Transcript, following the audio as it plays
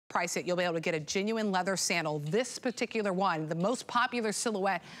price it, you'll be able to get a genuine leather sandal. This particular one, the most popular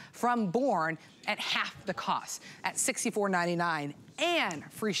silhouette from Born, at half the cost, at $64.99. And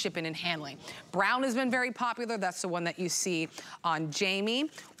free shipping and handling. Brown has been very popular. That's the one that you see on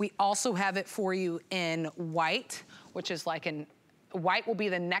Jamie. We also have it for you in white, which is like white will be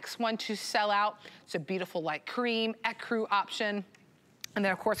the next one to sell out. It's a beautiful light cream, ecru option. And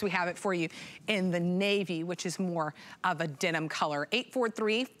then, of course, we have it for you in the navy, which is more of a denim color.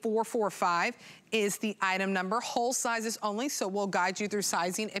 843-445 is the item number. Whole sizes only, so we'll guide you through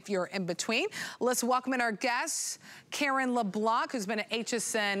sizing if you're in between. Let's welcome in our guest, Karen LeBlanc, who's been an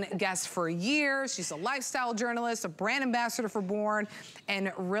HSN guest for years. She's a lifestyle journalist, a brand ambassador for Born,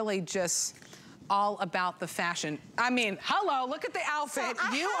 and really just all about the fashion. I mean, hello, look at the outfit.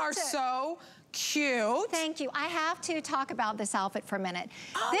 So you are so cute. Thank you. I have to talk about this outfit for a minute.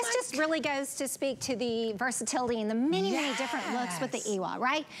 Oh, this just really goes to speak to the versatility and the many different looks with the Iwa,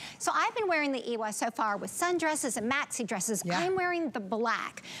 right? So I've been wearing the Iwa so far with sundresses and maxi dresses. Yeah. I'm wearing the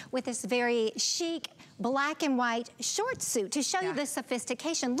black with this very chic black and white short suit to show you the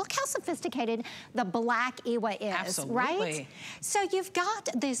sophistication. Look how sophisticated the black Iwa is, Absolutely. Right? So you've got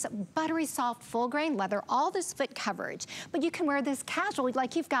this buttery soft full grain leather, all this foot coverage, but you can wear this casual,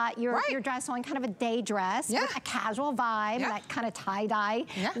 like you've got your dress on, kind of a day dress with a casual vibe, that kind of tie-dye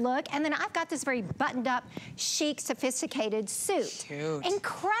look. And then I've got this very buttoned up, chic, sophisticated suit. Cute.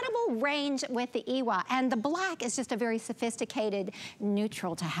 Incredible range with the Iwa. And the black is just a very sophisticated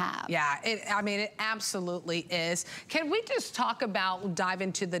neutral to have. Yeah, I mean, it absolutely is. Can we just talk about, dive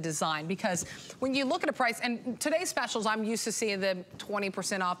into the design? Because when you look at a price, and today's specials, I'm used to seeing them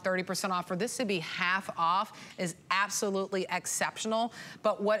 20% off, 30% off. For this to be half off is absolutely exceptional.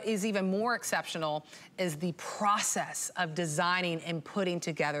 But what is even more exceptional is the process of designing and putting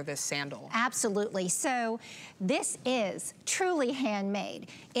together this sandal. Absolutely. So this is truly handmade.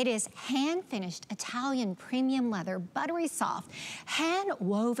 It is hand-finished Italian premium leather, buttery soft,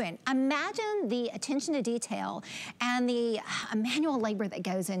 hand-woven. Imagine the attention to detail and the manual labor that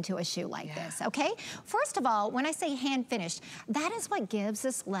goes into a shoe like this, okay? First of all, when I say hand-finished, that is what gives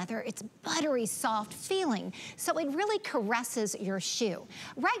this leather its buttery soft feeling. So it really caresses your shoe.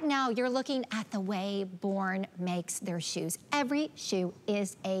 Right now, you're looking at the way Born makes their shoes. Every shoe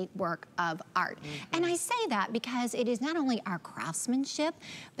is a work of art. And I say that because it is not only our craftsmanship,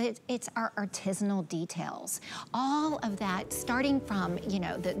 but it's our artisanal details. All of that, starting from, you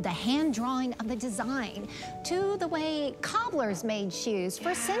know, the hand drawing of the design to the way cobblers made shoes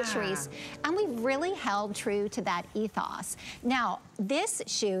for centuries. And we've really held true to that ethos. Now, this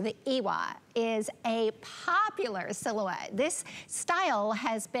shoe, the Iwa, is a popular silhouette. This style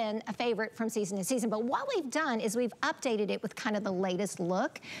has been a favorite from season to season, but what we've done is we've updated it with kind of the latest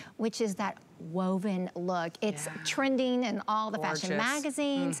look, which is that woven look. It's trending in all the fashion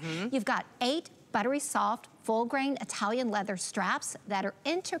magazines. You've got 8 buttery soft, full grain Italian leather straps that are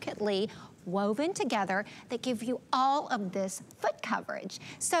intricately woven together that give you all of this foot coverage.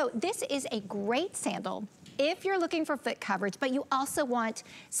 So this is a great sandal if you're looking for foot coverage, but you also want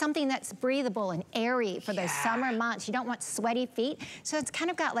something that's breathable and airy for those summer months. You don't want sweaty feet. So it's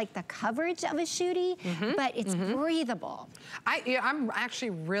kind of got like the coverage of a shootie, but it's breathable. I'm actually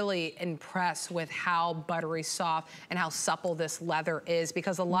really impressed with how buttery soft and how supple this leather is,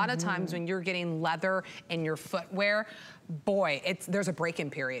 because a lot of times when you're getting leather in your footwear, boy, there's a break-in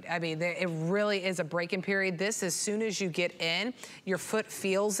period. I mean, it really is a break-in period. This, as soon as you get in, your foot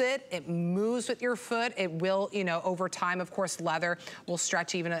feels it. It moves with your foot. It will, you know, over time, of course, leather will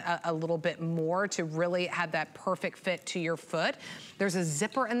stretch even a little bit more to really have that perfect fit to your foot. There's a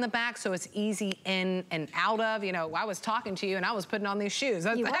zipper in the back, so it's easy in and out of. You know, I was talking to you and I was putting on these shoes.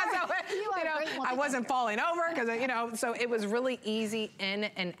 I wasn't falling over because, you know, so it was really easy in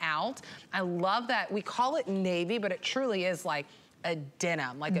and out. I love that. We call it navy, but it truly is like a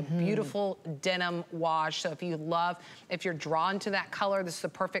denim, like a beautiful denim wash. So if you're drawn to that color, this is the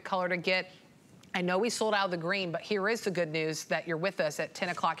perfect color to get. I know we sold out of the green, but here is the good news that you're with us at 10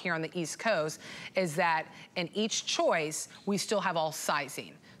 o'clock here on the East Coast, is that in each choice, we still have all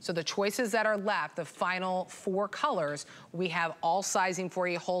sizing. So the choices that are left, the final 4 colors, we have all sizing for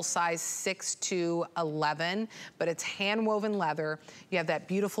you, whole size 6 to 11, but it's hand woven leather. You have that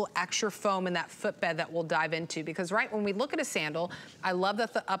beautiful extra foam and that footbed that we'll dive into, because right when we look at a sandal, I love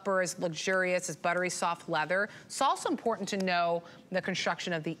that the upper is luxurious, it's buttery soft leather. It's also important to know the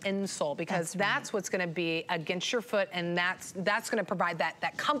construction of the insole, because that's what's gonna be against your foot, and that's gonna provide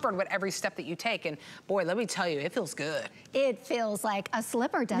that comfort with every step that you take. And boy, let me tell you, it feels good. It feels like a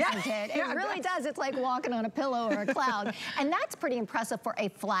slipper, doesn't it? It really does. It's like walking on a pillow or a cloud. And that's pretty impressive for a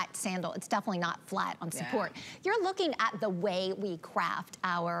flat sandal. It's definitely not flat on support. You're looking at the way we craft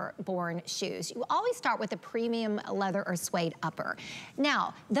our Born shoes. You always start with a premium leather or suede upper.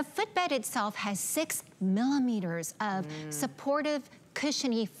 Now, the footbed itself has 6 millimeters of supportive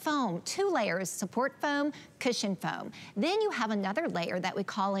cushiony foam, 2 layers, support foam, cushion foam. Then you have another layer that we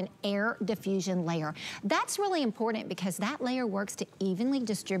call an air diffusion layer. That's really important because that layer works to evenly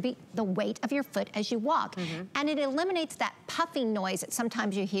distribute the weight of your foot as you walk. And it eliminates that puffing noise that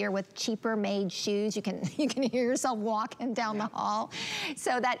sometimes you hear with cheaper made shoes. You can hear yourself walking down the hall.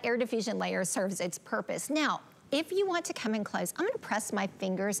 So that air diffusion layer serves its purpose. Now, if you want to come in close, I'm gonna press my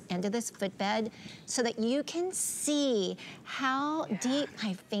fingers into this footbed so that you can see how deep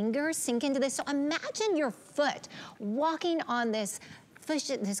my fingers sink into this. So imagine your foot walking on this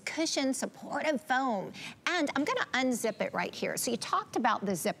cushion supportive foam. And I'm gonna unzip it right here. So you talked about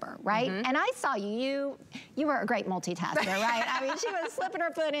the zipper, right? And I saw you were a great multitasker, right? I mean, she was slipping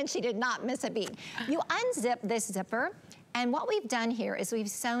her foot in, she did not miss a beat. You unzip this zipper, and what we've done here is we've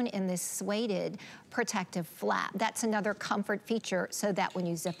sewn in this suede protective flap. That's another comfort feature so that when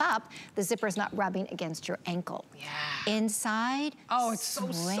you zip up, the zipper is not rubbing against your ankle. Inside, it's so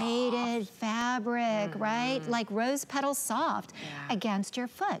suede fabric, right? Like rose petal soft against your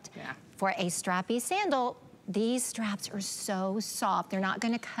foot. For a strappy sandal, these straps are so soft. They're not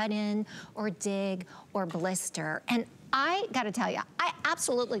gonna cut in or dig or blister. And I gotta tell you, I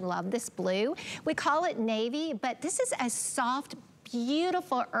absolutely love this blue. We call it navy, but this is a soft,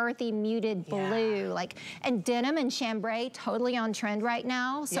 beautiful, earthy, muted blue. And denim and chambray, totally on trend right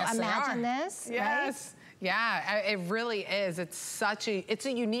now. So imagine this, right? Yeah, it really is. It's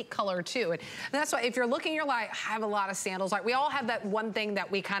a unique color too. And that's why if you're looking, you're like, I have a lot of sandals. Like we all have that one thing that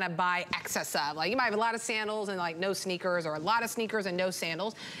we kind of buy excess of. Like you might have a lot of sandals and like no sneakers, or a lot of sneakers and no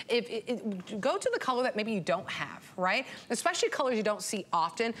sandals. Go to the color that maybe you don't have, right? Especially colors you don't see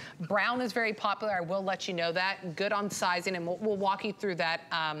often. Brown is very popular. I will let you know that. Good on sizing, and we'll walk you through that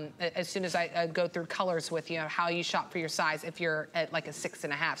as soon as I go through colors with you, how you shop for your size if you're at like a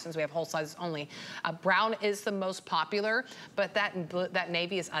 6.5, since we have whole sizes only. Brown is the most popular, but that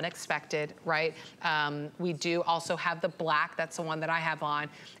navy is unexpected, right? We do also have the black. That's the one that I have on,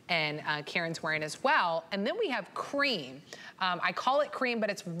 and Karen's wearing as well. And then we have cream. I call it cream, but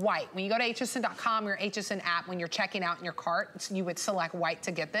it's white. When you go to hsn.com, your HSN app, when you're checking out in your cart, you would select white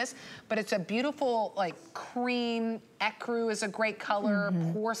to get this. But it's a beautiful, like, cream. Ecru is a great color,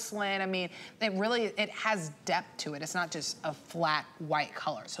 porcelain. I mean, it has depth to it. It's not just a flat white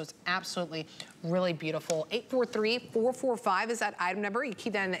color. So it's absolutely really beautiful. 843-445 is that item number. You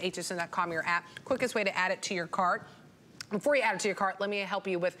keep that in the hsn.com, your app. Quickest way to add it to your cart. Before you add it to your cart, let me help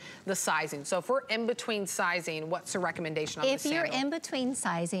you with the sizing. So if we're in between sizing, what's the recommendation on this sandal? If you're in between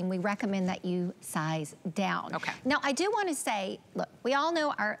sizing, we recommend that you size down. Now, I do want to say, look, we all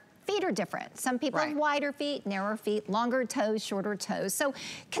know our feet are different. Some people have wider feet, narrower feet, longer toes, shorter toes. So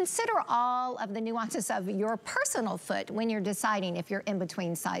consider all of the nuances of your personal foot when you're deciding if you're in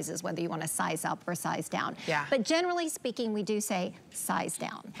between sizes, whether you want to size up or size down. But generally speaking, we do say size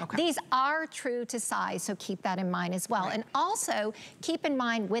down. These are true to size, so keep that in mind as well. And also keep in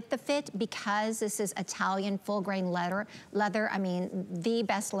mind with the fit, because this is Italian full grain leather, I mean, the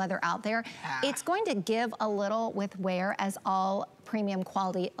best leather out there, it's going to give a little with wear, as all premium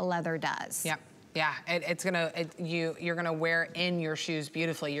quality leather does. Yeah, you're gonna wear in your shoes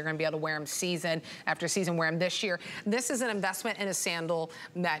beautifully. You're gonna be able to wear them season after season, wear them this year. This is an investment in a sandal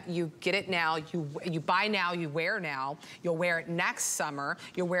that you get it now, you buy now, you wear now. You'll wear it next summer.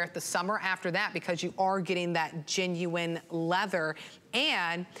 You'll wear it the summer after that, because you are getting that genuine leather.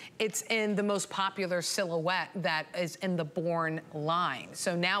 And it's in the most popular silhouette that is in the Born line.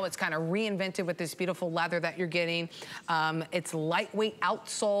 So now it's kind of reinvented with this beautiful leather that you're getting. It's lightweight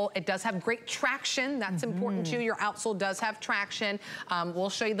outsole. It does have great traction. That's important too. Your outsole does have traction. We'll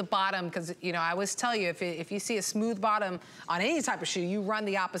show you the bottom, because I always tell you, if you see a smooth bottom on any type of shoe, you run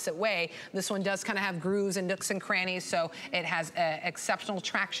the opposite way. This one does kind of have grooves and nooks and crannies, so it has exceptional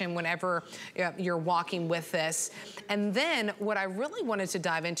traction whenever you're walking with this. And then what I really wanted to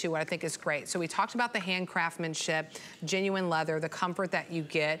dive into, what I think is great. So we talked about the hand craftsmanship, genuine leather, the comfort that you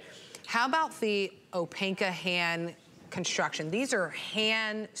get. How about the Opanka hand construction? These are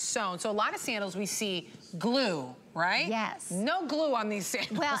hand sewn. So a lot of sandals we see glue, right? Yes. No glue on these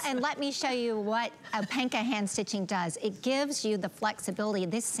sandals. Well, and let me show you what Openka hand stitching does. It gives you the flexibility.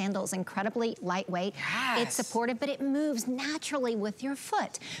 This sandal is incredibly lightweight. Yes. It's supportive, but it moves naturally with your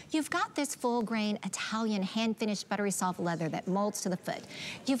foot. You've got this full grain Italian hand finished buttery soft leather that molds to the foot.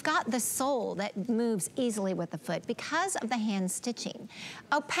 You've got the sole that moves easily with the foot because of the hand stitching.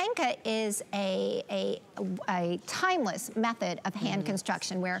 Openka is a timeless method of hand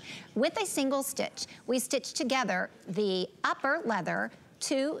construction where with a single stitch, we stitch together the upper leather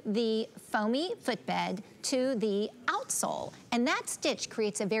to the foamy footbed to the outsole. And that stitch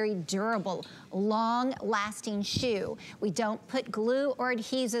creates a very durable, long-lasting shoe. We don't put glue or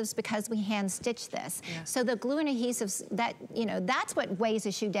adhesives because we hand stitch this. Yeah. So the glue and adhesives, that, you know, that's what weighs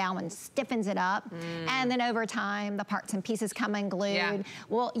a shoe down and stiffens it up. And then over time, the parts and pieces come unglued. Yeah.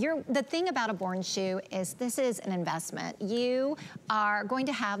 Well, the thing about a Born shoe is this is an investment. You are going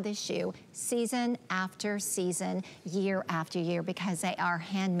to have this shoe season after season, year after year, because they are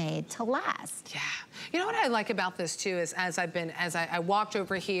handmade to last. Yeah. You know what I like about this too is as I walked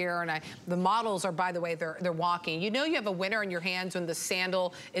over here and the models are, by the way, they're walking. You know you have a winner in your hands when the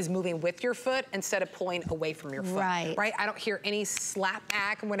sandal is moving with your foot instead of pulling away from your foot. Right. Right? I don't hear any slap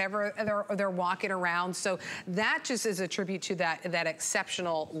back whenever they're walking around. So that just is a tribute to that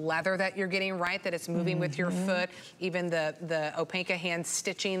exceptional leather that you're getting, right? That it's moving with your foot. Even the Openka hand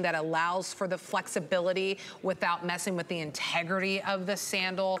stitching that allows for the flexibility without messing with the integrity of the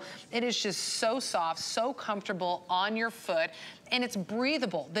sandal. It is just so soft, so comfortable on your foot, and it's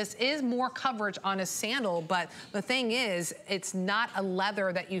breathable. This is more coverage on a sandal, but the thing is, it's not a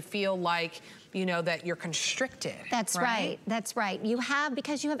leather that you feel like, you know, that you're constricted. That's right. That's right. You have,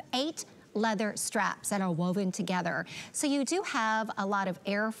 because you have 8 leather straps that are woven together. So you do have a lot of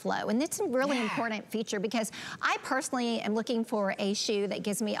airflow, and it's a really important feature because I personally am looking for a shoe that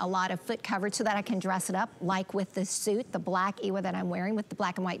gives me a lot of foot coverage so that I can dress it up, like with the suit, the black Ewa that I'm wearing with the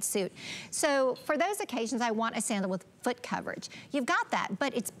black and white suit. So for those occasions, I want a sandal with foot coverage. You've got that,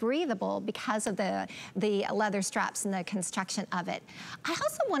 but it's breathable because of the leather straps and the construction of it. I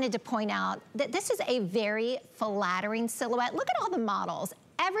also wanted to point out that this is a very flattering silhouette. Look at all the models.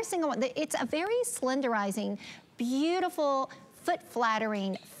 Every single one, it's a very slenderizing, beautiful,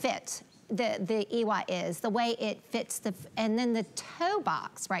 foot-flattering fit. The Ewa is, the way it fits and then the toe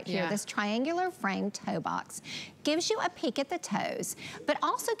box right here, this triangular frame toe box, gives you a peek at the toes, but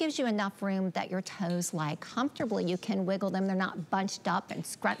also gives you enough room that your toes lie comfortably. You can wiggle them, they're not bunched up and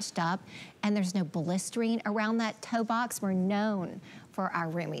scrunched up, and there's no blistering around that toe box. We're known for our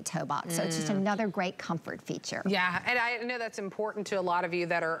roomy toe box. So it's just another great comfort feature. Yeah, and I know that's important to a lot of you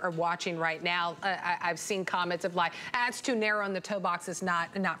that are watching right now. I've seen comments of like, it's too narrow in the toe box, it's not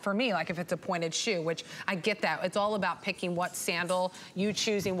for me, like if it's a pointed shoe, which I get that. It's all about picking what sandal, you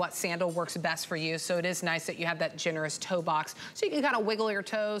choosing what sandal works best for you. So it is nice that you have that generous toe box. So you can kind of wiggle your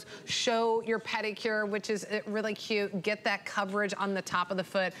toes, show your pedicure, which is really cute, get that coverage on the top of the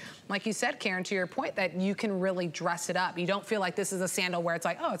foot. Like you said, Karen, to your point, that you can really dress it up. You don't feel like this is a sandal where it's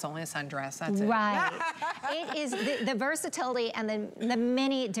like, oh, it's only a sundress, that's it. Right. It is the versatility and the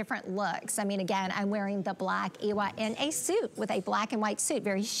many different looks. I mean, again, I'm wearing the black Ewa in a suit with a black and white suit,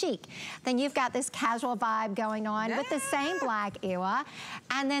 very chic. Then you've got this casual vibe going on with the same black Ewa.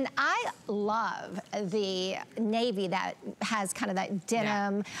 And then I love the navy that has kind of that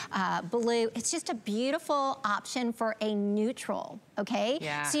denim blue. It's just a beautiful option for a neutral, okay?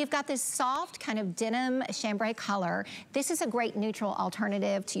 Yeah. So you've got this soft kind of denim chambray color. This is a great neutral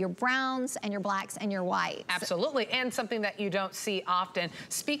alternative to your browns and your blacks and your whites. Absolutely, and something that you don't see often.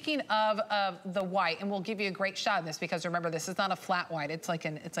 Speaking of the white, and we'll give you a great shot of this because remember, this is not a flat white. It's like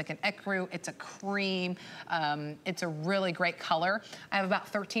an ecru, it's a cream. It's a really great color. I have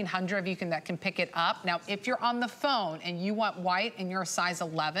about 1,300 of you that can pick it up. Now, if you're on the phone and you want white and you're a size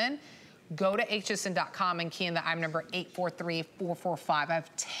 11, go to hsn.com and key in the item number 843445. I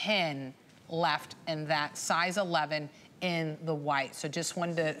have 10 left in that size 11 in the white. So just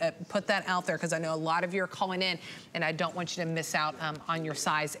wanted to put that out there because I know a lot of you are calling in and I don't want you to miss out on your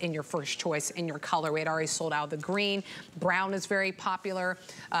size in your first choice in your color. We had already sold out of the green. Brown is very popular.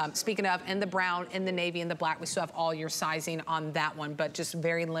 Speaking of, in the brown, in the navy, in the black, we still have all your sizing on that one, but just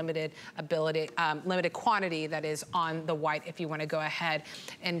very limited limited quantity that is on the white if you want to go ahead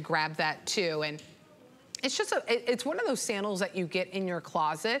and grab that too. And it's just it's one of those sandals that you get in your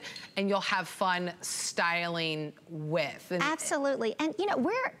closet and you'll have fun styling with. And absolutely. And you know,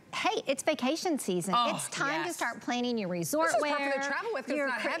 hey, it's vacation season. Oh, it's time to yes. start planning your resort wear. This is perfect to travel with because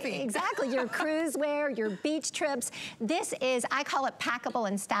it's not heavy. Exactly, your cruise wear, your beach trips. This is, I call it packable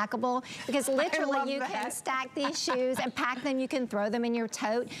and stackable because literally you can stack these shoes and pack them. You can throw them in your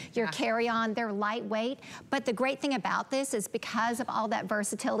tote, your carry-on. They're lightweight. But the great thing about this is because of all that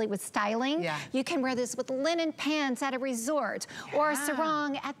versatility with styling, you can wear this with linen pants at a resort or a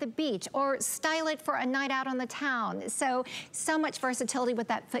sarong at the beach or style it for a night out on the town. So much versatility with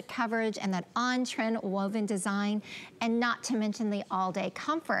that foot coverage and that on-trend woven design, and not to mention the all-day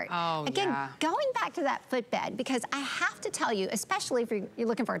comfort. Again, going back to that footbed, because I have to tell you, especially if you're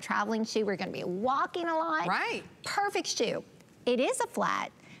looking for a traveling shoe, we're gonna be walking a lot. Right. Perfect shoe. It is a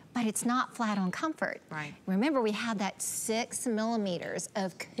flat, but it's not flat on comfort. Right. Remember, we had that 6 millimeters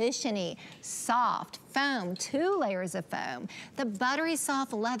of cushiony, soft foam, 2 layers of foam, the buttery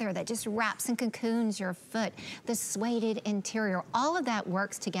soft leather that just wraps and cocoons your foot, the suede interior, all of that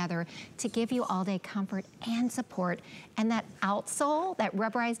works together to give you all-day comfort and support. And that outsole, that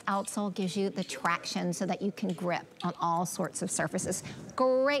rubberized outsole gives you the traction so that you can grip on all sorts of surfaces.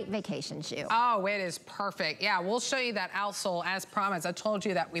 Great vacation shoe. Oh, it is perfect. Yeah, we'll show you that outsole as promised. I told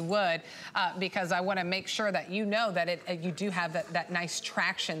you that we would because I want to make sure that you know that you do have that nice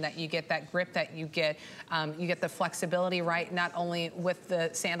traction, that you get that grip that you get. You get the flexibility, right, not only with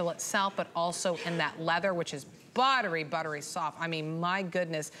the sandal itself, but also in that leather, which is buttery, buttery soft. I mean, my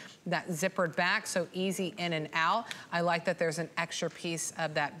goodness, that zippered back, so easy in and out. I like that there's an extra piece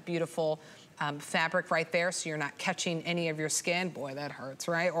of that beautiful fabric right there, so you're not catching any of your skin. Boy, that hurts,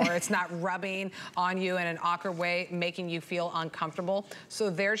 right? Or it's not rubbing on you in an awkward way, making you feel uncomfortable.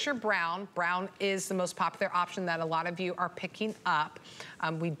 So there's your brown. Brown is the most popular option that a lot of you are picking up.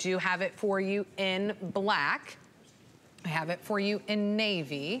 We do have it for you in black. I have it for you in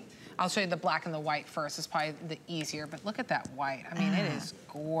navy. I'll show you the black and the white first. It's probably the easier, but look at that white. I mean, it is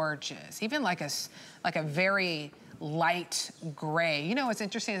gorgeous. Even like a very light gray. You know what's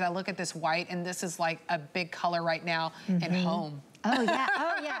interesting is I look at this white, and this is like a big color right now in home. Oh, yeah.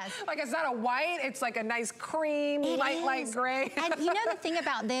 Oh, yes. Like, it's not a white, it's like a nice cream, light gray. And you know, the thing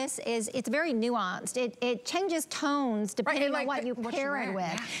about this is it's very nuanced. It changes tones depending on what you pair it with.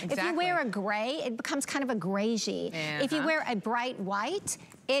 Yeah, exactly. If you wear a gray, it becomes kind of a grayish. If you wear a bright white,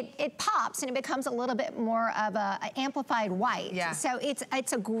 it pops and it becomes a little bit more of a amplified white. Yeah. So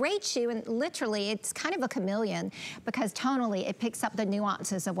it's a great shoe, and literally it's kind of a chameleon because tonally it picks up the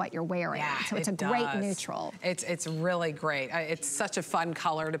nuances of what you're wearing. Yeah, so it's a great neutral. It's really great. It's such a fun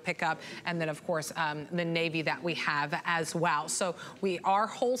color to pick up, and then of course the navy that we have as well. So we are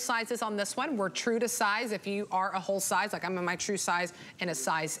whole sizes on this one. We're true to size. If you are a whole size, like I'm in my true size in a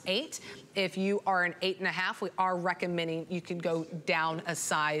size 8. If you are an 8.5, we are recommending you can go down a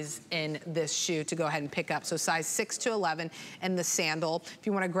size in this shoe to go ahead and pick up. So size 6 to 11 in the sandal. If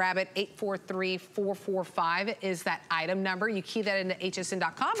you want to grab it, 843445 is that item number. You key that into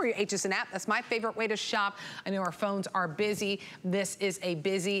hsn.com or your HSN app. That's my favorite way to shop. I know our phones are busy. This is a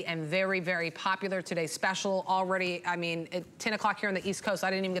busy and very, very popular today's special already. I mean, at 10 o'clock here on the East Coast, I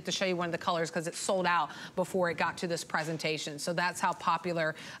didn't even get to show you one of the colors because it sold out before it got to this presentation. So that's how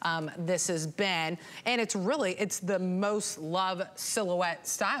popular this has been, and it's the most loved silhouette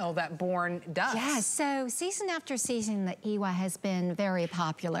style that Born does. Yeah, so season after season, the Iwa has been very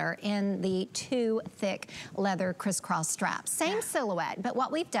popular in the 2 thick leather crisscross straps. Same silhouette, but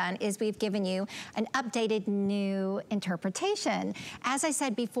what we've done is we've given you an updated new interpretation. As I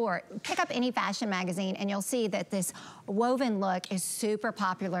said before, pick up any fashion magazine and you'll see that this woven look is super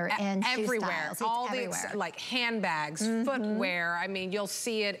popular in everywhere. Shoe styles. All the like handbags, footwear. I mean, you'll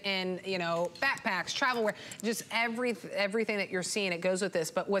see it in, you know, backpacks, travel wear, just everything that you're seeing, it goes with this.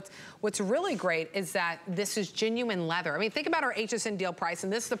 But what's really great is that this is genuine leather. I mean, think about our HSN deal price,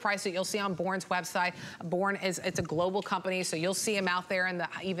 and this is the price that you'll see on Born's website. Born it's a global company, so you'll see them out there in the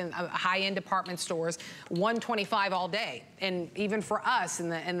even high-end department stores, $125 all day. And even for us in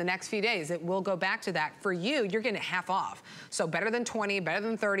the next few days, it will go back to that. For you, you're getting it half off. So better than 20, better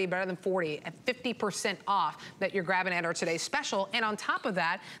than 30, better than 40, at 50% off that you're grabbing at our today's special. And on top of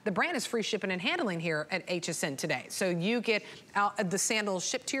that, the brand is free shipping and handling here at HSN today. So you get the sandals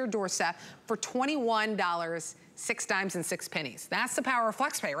shipped to your doorstep for $21. 6 dimes and 6 pennies. That's the power of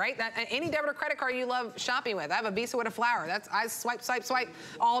FlexPay, right? Any debit or credit card you love shopping with. I have a Visa with a flower. I swipe, swipe, swipe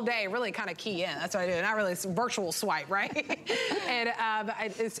all day. Really kind of key in. That's what I do. Not really, it's virtual swipe, right? And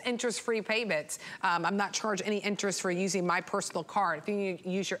it's interest-free payments. I'm not charged any interest for using my personal card. If you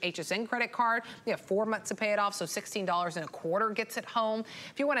use your HSN credit card, you have 4 months to pay it off, so $16.25 gets it home.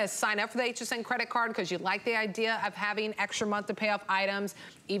 If you want to sign up for the HSN credit card because you like the idea of having extra month to pay off items,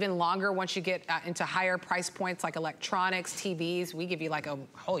 even longer once you get into higher price points like electronics, TVs. We give you like a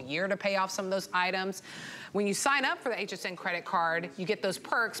whole year to pay off some of those items. When you sign up for the HSN credit card, you get those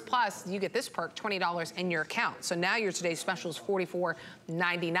perks, plus you get this perk, $20 in your account. So now your today's special is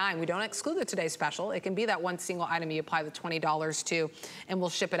 $44.99. We don't exclude the today's special. It can be that one single item you apply the $20 to, and we'll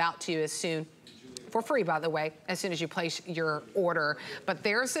ship it out to you as soon, for free, by the way, as soon as you place your order. But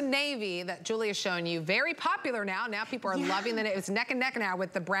there's a navy that Julia's showing you, very popular now. Now people are loving it. It's neck and neck now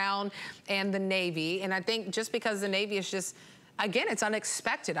with the brown and the navy. And I think just because the navy is just, again, it's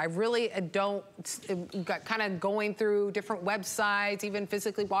unexpected. I really don't, kind of going through different websites, even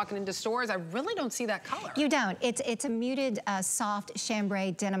physically walking into stores, I really don't see that color. You don't. It's a muted, soft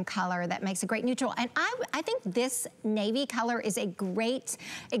chambray denim color that makes a great neutral. And I think this navy color is a great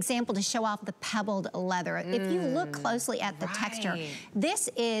example to show off the pebbled leather. If you look closely at the texture, this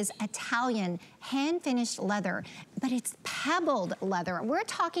is Italian hand-finished leather, but it's pebbled leather. We're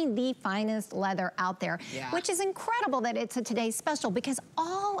talking the finest leather out there, which is incredible that it's a today's special, because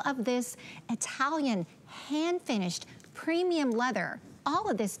all of this Italian hand-finished premium leather, all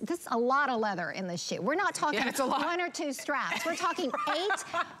of this is a lot of leather in this shoe. We're not talking one or two straps. We're talking 8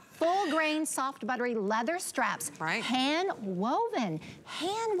 full-grain, soft, buttery leather straps, hand-woven,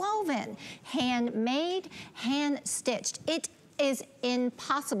 handmade, hand-stitched. It is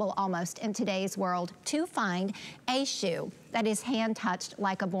impossible almost in today's world to find a shoe that is hand-touched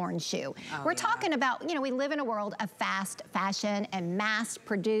like a Born shoe. We're talking about, you know, we live in a world of fast fashion and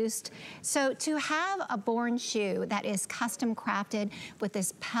mass-produced. So to have a Born shoe that is custom crafted with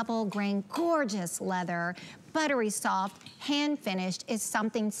this pebble grain, gorgeous leather, buttery soft, hand-finished is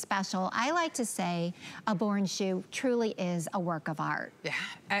something special. I like to say a Born shoe truly is a work of art. Yeah,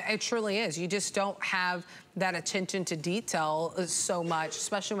 it truly is. You just don't have that attention to detail so much,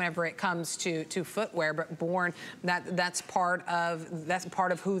 especially whenever it comes to footwear. But Born, that's part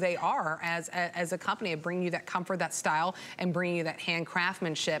of who they are as a company, of bringing you that comfort, that style, and bringing you that hand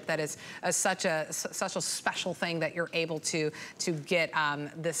craftsmanship that is such a special thing that you're able to get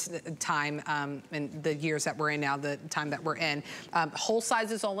this time in the years that we're in now, the time that we're in. Whole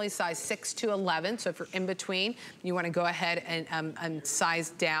sizes only, size 6 to 11. So if you're in between, you want to go ahead and size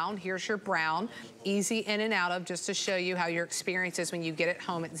down. Here's your brown. Easy in and out of, just to show you how your experience is when you get it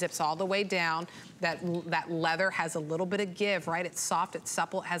home. It zips all the way down. That leather has a little bit of give, right? It's soft, it's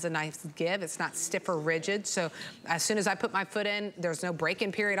supple, it has a nice give. It's not stiff or rigid. So as soon as I put my foot in, there's no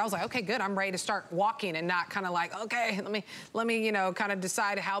break-in period. I was like, okay, good, I'm ready to start walking, and not kind of like, okay, let me, you know, kind of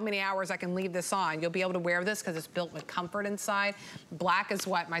decide how many hours I can leave this on. You'll be able to wear this because it's built with comfort inside. Black is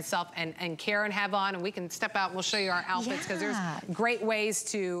what myself and Karen have on, and we can step out and we'll show you our outfits, because there's great ways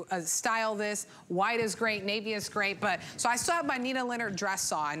to style this. White is great, navy is great, but so I still have my Nina Leonard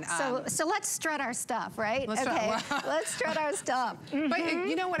dress on. So let's strut our stuff, right? Let's strut our stuff. But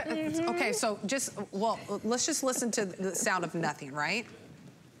you know what? Okay, so let's just listen to the sound of nothing, right?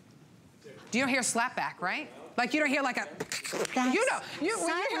 You don't hear slapback, right? Like you don't hear like a,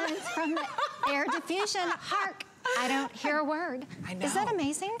 silence from the air diffusion. Hark. I don't hear a word. I know. Is that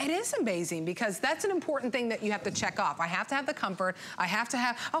amazing? It is amazing, because that's an important thing that you have to check off. I have to have the comfort. I have to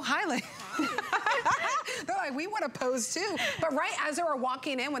have, oh, hi, they're like, we want to pose too. But right as they were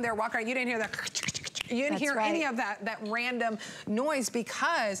walking in, when they were walking around, you didn't hear that. You didn't hear any of that random noise,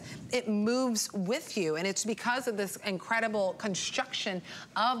 because it moves with you. And it's because of this incredible construction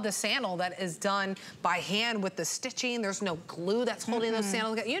of the sandal that is done by hand with the stitching. There's no glue that's holding those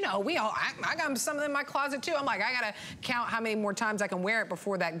sandals. You know, I got some of them in my closet too. I'm like, I gotta count how many more times I can wear it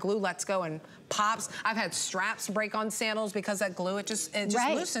before that glue lets go and pops. I've had straps break on sandals because that glue, it just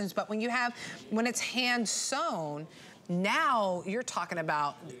loosens. But when it's hand sewn, now you're talking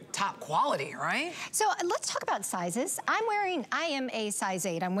about top quality, right? So let's talk about sizes. I am a size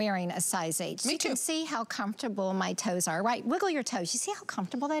 8. I'm wearing a size 8. So Me you too. can see how comfortable my toes are, right? Wiggle your toes. You see how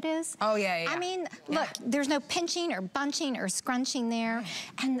comfortable that is? Oh, yeah. I mean, look, there's no pinching or bunching or scrunching there.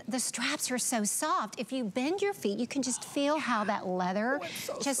 And the straps are so soft. If you bend your feet, you can just feel how that leather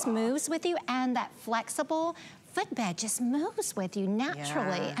just moves with you, and that flexible footbed just moves with you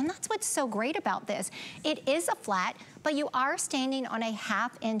naturally. And that's what's so great about this. It is a flat, but you are standing on a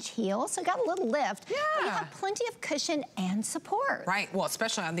 1/2-inch heel, so you got a little lift. But you have plenty of cushion and support. Right, well,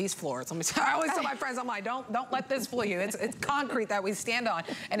 especially on these floors. I always tell my friends, I'm like, don't let this fool you. It's concrete that we stand on,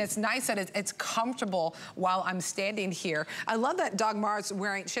 and it's nice that it's comfortable while I'm standing here. I love that Dagmar's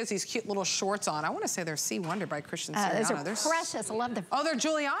wearing, she has these cute little shorts on. I want to say they're C Wonder by Christian Siriano. Those are precious. I love the they're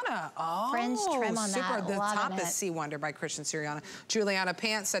Juliana. Oh, fringe trim on super. that. The top is C Wonder by Christian Siriano. Juliana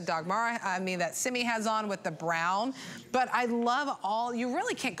pants that Dagmar, that Simi has on with the brown. But I love you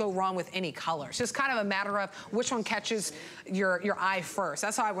really can't go wrong with any color. It's just kind of a matter of which one catches your eye first.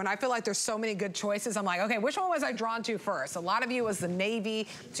 That's why when I feel like there's so many good choices, I'm like, okay, which one was I drawn to first? A lot of you was the navy,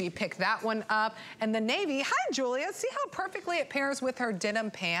 so you pick that one up. And the navy, hi Julia, see how perfectly it pairs with her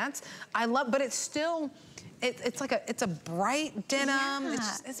denim pants? I love, but it's still, it's a bright denim.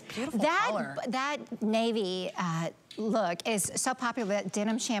 Yeah. It's beautiful color. That navy look is so popular, that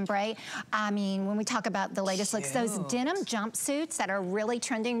denim chambray. I mean, when we talk about the latest looks, those denim jumpsuits that are really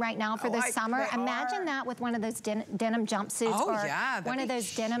trending right now for the summer, imagine that with one of those denim jumpsuits or one of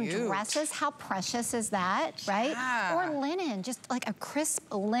those denim dresses. How precious is that, right? Yeah. Or linen, just like a crisp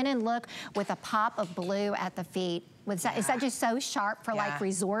linen look with a pop of blue at the feet. Is that just so sharp for like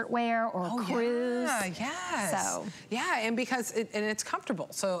resort wear or cruise? So and because it's comfortable,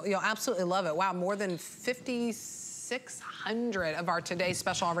 so you'll absolutely love it. Wow, more than 5,600 of our today's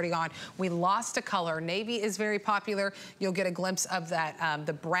special already gone. We lost a color. Navy is very popular. You'll get a glimpse of that,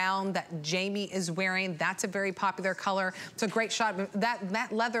 the brown that Jamie is wearing. That's a very popular color. It's a great shot.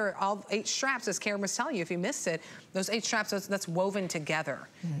 That leather, all 8 straps, as Karen was telling you, if you missed it, those 8 straps, that's woven together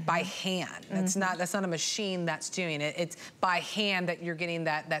by hand. That's not a machine that's doing it. It's by hand that you're getting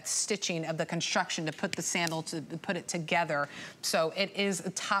that stitching of the construction to put the sandal, to put it together. So it is a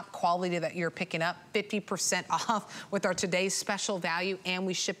top quality that you're picking up, 50% off with our today's special value, and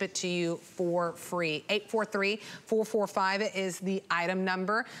we ship it to you for free. 843-445 is the item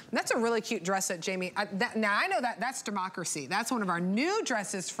number. And that's a really cute dress that Jamie, now I know that's Democracy. That's one of our new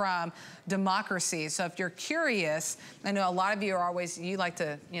dresses from Democracy. So if you're curious, I know a lot of you are always, you like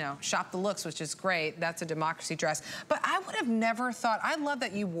to, shop the looks, which is great. That's a Democracy dress. But I would have never thought, I love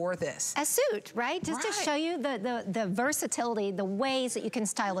that you wore this. A suit, right? Just to show you the versatility, the ways that you can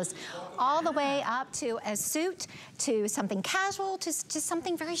style this, all the way up to a suit, to something casual, to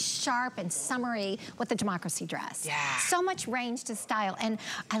something very sharp and summery with the Democracy dress. Yeah. So much range to style. And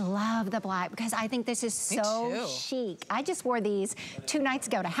I love the black because I think this is so chic. I just wore these 2 nights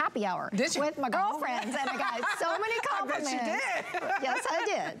ago to happy hour with my girlfriends, and I got so many compliments. I bet you did. Yes, I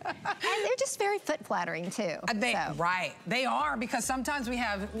did. And they're just very foot flattering too. Right, they are, because sometimes we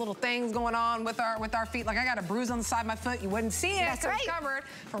have little things going on with our feet. Like I got a bruise on the side of my foot. You wouldn't see it. That's right. Covered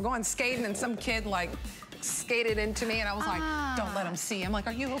from going skating, and some kid like skated into me, and I was like, don't let him see. I'm like,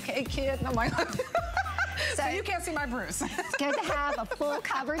 are you okay, kid? And I'm like, so you can't see my bruise. It's good to have a full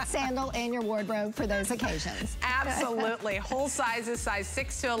covered sandal in your wardrobe for those occasions. Absolutely. Whole sizes, size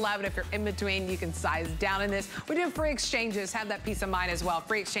 6 to 11. If you're in between, you can size down in this. We do free exchanges. Have that peace of mind as well.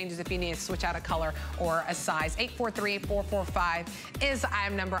 Free exchanges if you need to switch out a color or a size. 843-445 is the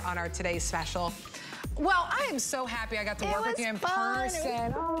item number on our today's special. Well, I am so happy I got to work with you in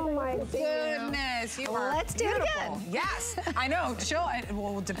person. Oh my goodness. You are Let's do it again. Yes, I know.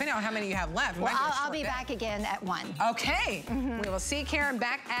 Well, depending on how many you have left. Well, I'll be back again at 1. Okay. We will see Karen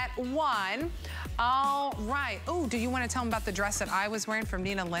back at 1. All right. Oh, do you want to tell them about the dress that I was wearing from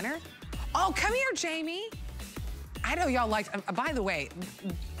Nina Leonard? Oh, come here, Jamie. I know y'all liked, by the way,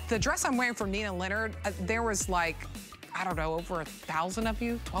 the dress I'm wearing from Nina Leonard, there was like, I don't know, over 1,000 of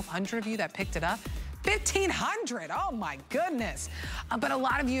you, 1,200 of you that picked it up. 1,500, oh my goodness. But a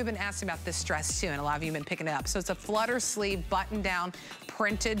lot of you have been asking about this dress too, and a lot of you have been picking it up. So it's a flutter sleeve, button down,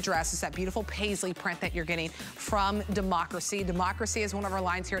 printed dress. It's that beautiful paisley print that you're getting from Democracy. Democracy is one of our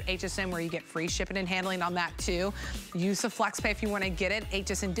lines here at HSN where you get free shipping and handling on that too. Use the FlexPay if you want to get it.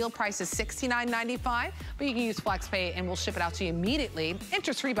 HSN deal price is $69.95, but you can use FlexPay and we'll ship it out to you immediately.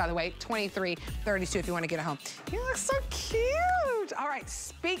 Interest-free, by the way, $23.32 if you want to get it home. You look so cute. All right,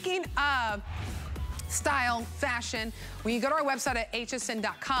 speaking of style, fashion, when you go to our website at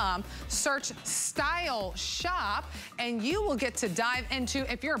hsn.com, search Style Shop, and you will get to dive into,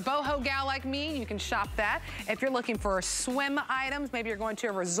 if you're a boho gal like me, you can shop that. If you're looking for swim items, maybe you're going to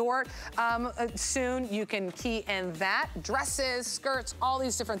a resort soon, you can key in that. Dresses, skirts, all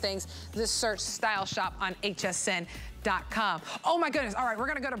these different things. Just search Style Shop on hsn.com. Oh my goodness. All right, we're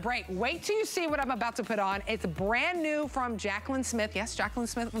gonna go to break. Wait till you see what I'm about to put on. It's brand new from Jaclyn Smith. Yes, Jaclyn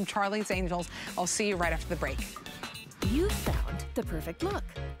Smith from Charlie's Angels. I'll see you right after the break. You found the perfect look.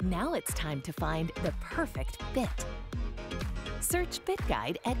 Now it's time to find the perfect fit. Search Fit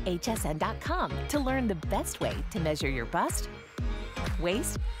Guide at hsn.com to learn the best way to measure your bust,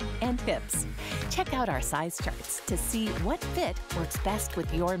 waist, and hips. Check out our size charts to see what fit works best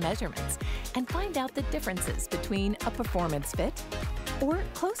with your measurements and find out the differences between a performance fit or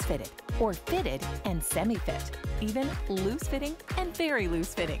close fitted or fitted and semi-fit, even loose fitting and very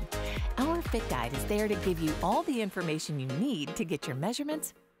loose fitting. Our Fit Guide is there to give you all the information you need to get your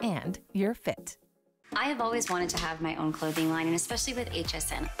measurements and your fit. I have always wanted to have my own clothing line, and especially with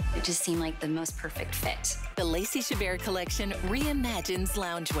HSN, it just seemed like the most perfect fit. The Lacey Chabert collection reimagines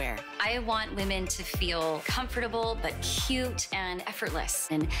loungewear. I want women to feel comfortable, but cute and effortless.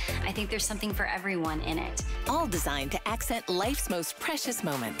 And I think there's something for everyone in it. All designed to accent life's most precious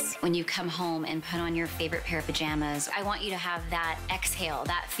moments. When you come home and put on your favorite pair of pajamas, I want you to have that exhale,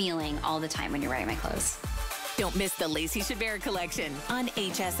 that feeling all the time when you're wearing my clothes. Don't miss the Lacey Chabert collection on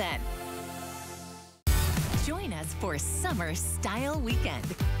HSN. Join us for Summer Style Weekend.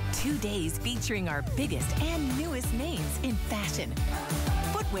 2 days featuring our biggest and newest names in fashion,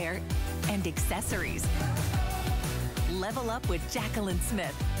 footwear, and accessories. Level up with Jacqueline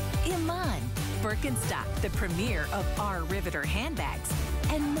Smith, Iman, Birkenstock, the premier of our Riveter handbags,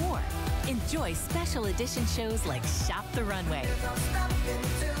 and more. Enjoy special edition shows like Shop the Runway.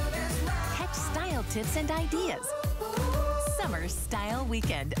 Catch style tips and ideas. Summer Style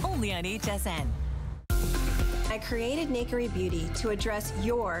Weekend, only on HSN. I created Nakery Beauty to address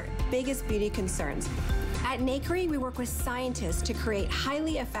your biggest beauty concerns. At Nakery, we work with scientists to create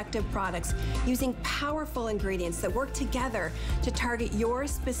highly effective products using powerful ingredients that work together to target your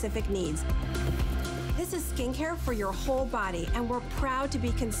specific needs. This is skincare for your whole body, and we're proud to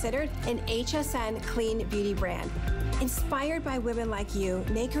be considered an HSN clean beauty brand. Inspired by women like you,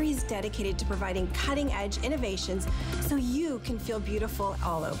 Nakery is dedicated to providing cutting-edge innovations so you can feel beautiful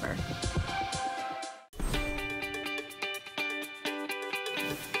all over.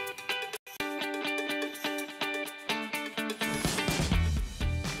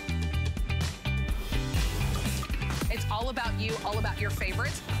 About you, all about your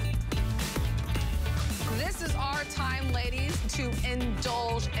favorites. This is our time, ladies, to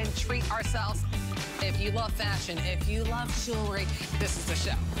indulge and treat ourselves. If you love fashion, if you love jewelry, this is the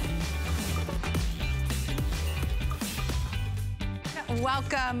show.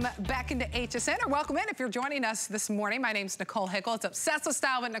 Welcome back into HSN, or welcome in if you're joining us this morning. My name's Nicole Hickl. It's Obsessed with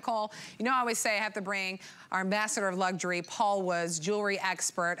Style with Nicole. You know, I always say I have to bring our ambassador of luxury, Paul Woods, jewelry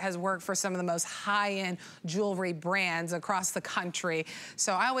expert, has worked for some of the most high-end jewelry brands across the country.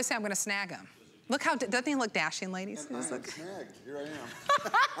 So I always say I'm gonna snag him. Look how, doesn't he look dashing, ladies? And I am snagged. Here I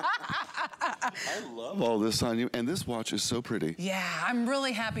am. I love all this on you, and this watch is so pretty. Yeah, I'm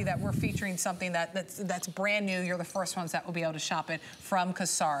really happy that we're featuring something that's brand new. You're the first ones that will be able to shop it from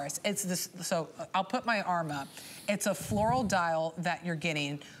Casares. It's this, so I'll put my arm up. It's a floral dial that you're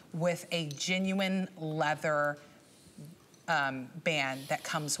getting with a genuine leather band that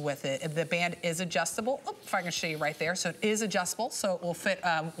comes with it. The band is adjustable. Oh, if I can show you right there. So it is adjustable, so it will fit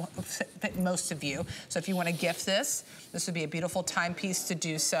most of you. So if you want to gift this, this would be a beautiful timepiece to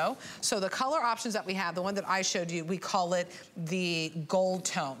do so. So the color options that we have, the one that I showed you, we call it the gold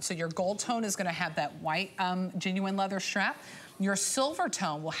tone. So your gold tone is going to have that white genuine leather strap. Your silver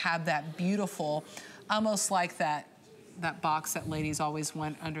tone will have that beautiful, almost like that box that ladies always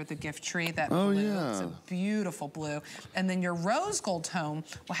want under the gift tree, that blue. Yeah. It's a beautiful blue. And then your rose gold tone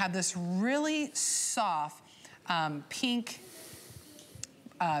will have this really soft pink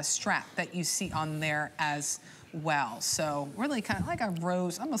strap that you see on there as well. So really kind of like a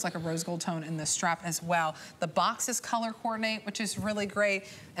rose, almost like a rose gold tone in the strap as well. The boxes color coordinate, which is really great.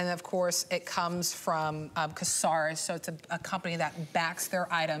 And of course, it comes from Casares, so it's a company that backs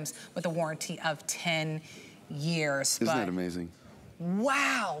their items with a warranty of 10 years. Isn't that amazing?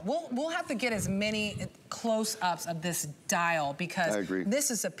 Wow, we'll have to get as many close-ups of this dial because I agree. This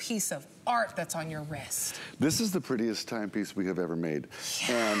is a piece of art that's on your wrist. This is the prettiest timepiece we have ever made.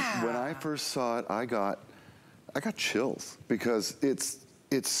 Yeah. And when I first saw it, I got chills because it's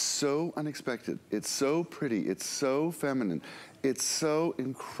so unexpected. It's so pretty. It's so feminine. It's so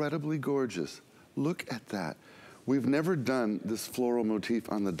incredibly gorgeous. Look at that. We've never done this floral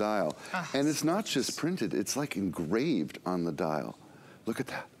motif on the dial. And it's not just printed, it's like engraved on the dial. Look at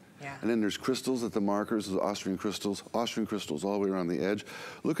that. Yeah. And then there's crystals at the markers, the Austrian crystals all the way around the edge.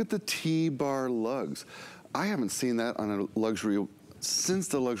 Look at the T-bar lugs. I haven't seen that on a luxury since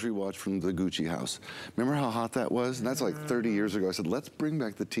the luxury watch from the Gucci house. Remember how hot that was? And that's like 30 years ago. I said, let's bring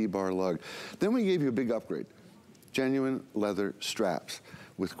back the T-bar lug. Then we gave you a big upgrade. Genuine leather straps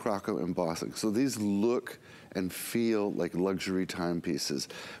with Croco embossing. So these look and feel like luxury timepieces,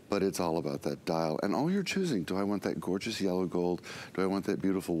 but it's all about that dial. And all you're choosing, do I want that gorgeous yellow gold? Do I want that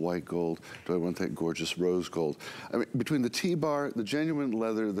beautiful white gold? Do I want that gorgeous rose gold? I mean, between the T-bar, the genuine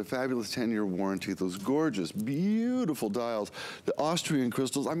leather, the fabulous 10-year warranty, those gorgeous, beautiful dials, the Austrian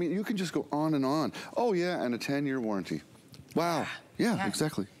crystals, I mean, you can just go on and on. Oh yeah, and a 10-year warranty. Wow. Yeah,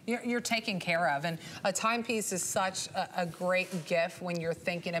 exactly. You're taken care of. And a timepiece is such a great gift when you're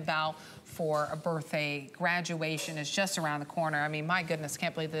thinking about for a birthday. Graduation is just around the corner. I mean, my goodness,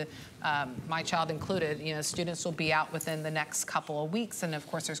 can't believe that my child included, you know, students will be out within the next couple of weeks. And of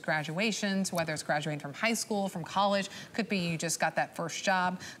course, there's graduations, whether it's graduating from high school, from college, could be you just got that first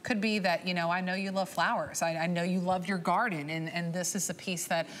job, could be that, you know, I know you love flowers. I know you love your garden. And this is the piece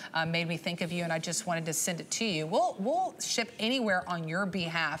that made me think of you, and I just wanted to send it to you. We'll ship anywhere on your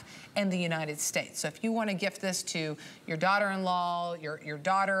behalf in the United States. So if you want to gift this to your daughter-in-law, your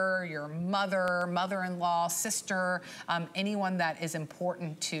daughter, your mother, mother-in-law, sister, anyone that is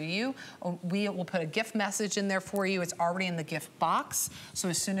important to you, we will put a gift message in there for you. It's already in the gift box. So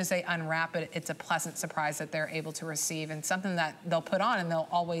as soon as they unwrap it, it's a pleasant surprise that they're able to receive, and something that they'll put on and they'll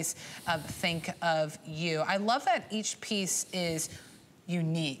always think of you. I love that each piece is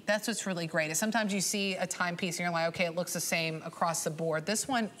unique. That's what's really great. Is sometimes you see a timepiece and you're like, okay, it looks the same across the board. This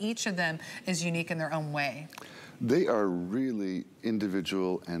one, each of them is unique in their own way. They are really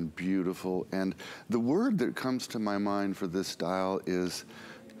individual and beautiful. And the word that comes to my mind for this style is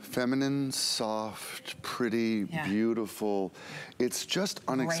feminine, soft, pretty, beautiful. It's just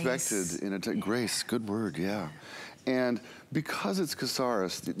unexpected. Grace, good word, yeah. And because it's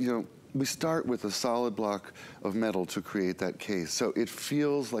Casares, you know, we start with a solid block of metal to create that case, so it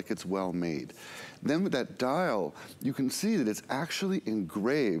feels like it's well made. Then with that dial, you can see that it's actually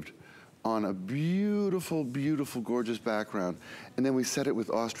engraved on a beautiful, beautiful, gorgeous background. And then we set it with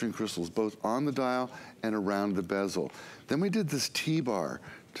Austrian crystals, both on the dial and around the bezel. Then we did this T-bar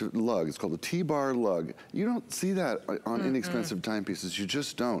lug. It's called a T-bar lug. You don't see that on inexpensive timepieces. You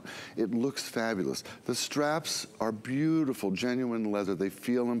just don't. It looks fabulous. The straps are beautiful, genuine leather. They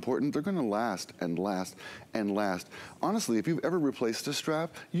feel important. They're going to last and last and last. Honestly, if you've ever replaced a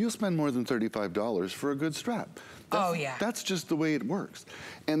strap, you'll spend more than $35 for a good strap. That's just the way it works.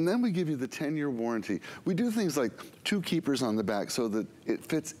 And then we give you the 10-year warranty. We do things like 2 keepers on the back so that it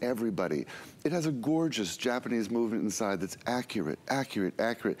fits everybody. It has a gorgeous Japanese movement inside that's accurate, accurate,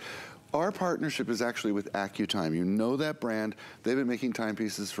 accurate. Our partnership is actually with AccuTime. You know that brand. They've been making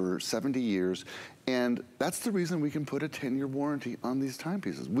timepieces for 70 years. And that's the reason we can put a 10-year warranty on these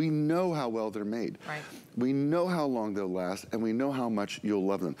timepieces. We know how well they're made. Right. We know how long they'll last, and we know how much you'll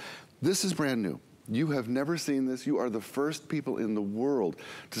love them. This is brand new. You have never seen this. You are the first people in the world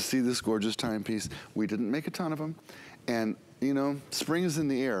to see this gorgeous timepiece. We didn't make a ton of them. And, you know, spring is in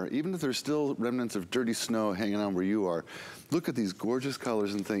the air. Even if there's still remnants of dirty snow hanging on where you are, look at these gorgeous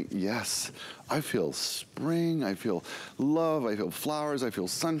colors and think, yes, I feel spring, I feel love, I feel flowers, I feel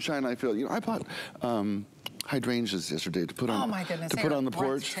sunshine, I feel, you know, I bought hydrangeas yesterday to put on, put on the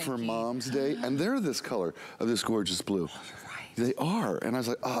porch for Mom's Day, and they're this color of this gorgeous blue. They are, and I was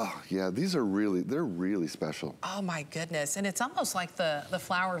like, oh, yeah, these are really, they're really special. Oh my goodness, and it's almost like the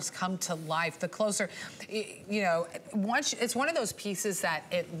flowers come to life. The closer, you know, it's one of those pieces that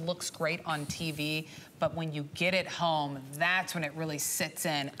it looks great on TV, but when you get it home, that's when it really sits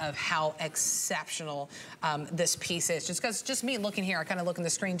in of how exceptional this piece is. Just because, just me looking here, I kind of look in the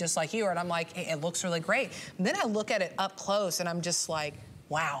screen just like you are, and I'm like, hey, it looks really great. And then I look at it up close, and I'm just like,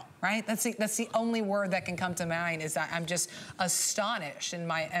 wow, right? That's the only word that can come to mind, is that I'm just astonished, and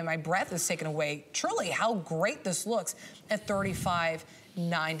my breath is taken away. Truly, how great this looks at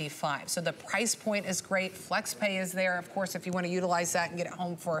 $35.95. So the price point is great. Flex pay is there, of course, if you want to utilize that and get it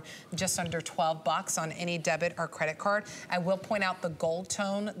home for just under 12 bucks on any debit or credit card. I will point out the gold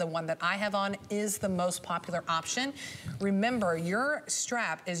tone, the one that I have on, is the most popular option. Remember, your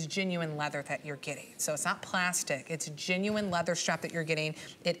strap is genuine leather that you're getting. So it's not plastic, it's genuine leather strap that you're getting.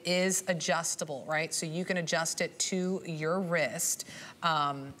 It is adjustable, right? So you can adjust it to your wrist.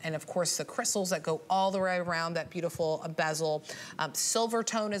 And of course, the crystals that go all the way around that beautiful bezel. Silver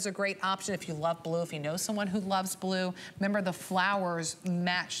tone is a great option if you love blue, if you know someone who loves blue. Remember, the flowers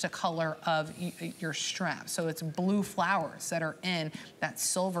match the color of your strap. So it's blue flowers that are in that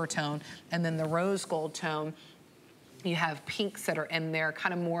silver tone, and then the rose gold tone. You have pinks that are in there,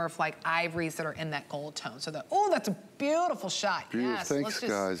 kind of more of like ivories that are in that gold tone. So that's a beautiful shot. Beautiful. Yes, thanks,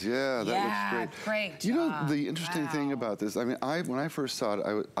 guys. Yeah, that looks great. Great. You know, the interesting thing about this, I mean, when I first saw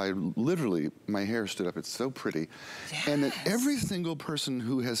it, I literally, my hair stood up. It's so pretty. Yes. And that every single person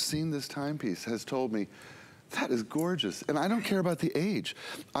who has seen this timepiece has told me, that is gorgeous. And I don't care about the age.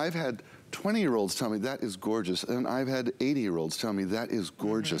 I've had 20-year-olds tell me that is gorgeous, and I've had 80-year-olds tell me that is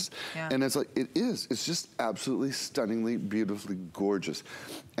gorgeous. And it's like, it is. It's just absolutely stunningly, beautifully gorgeous.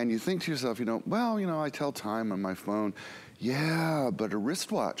 And you think to yourself, you know, well, you know, I tell time on my phone. Yeah, but a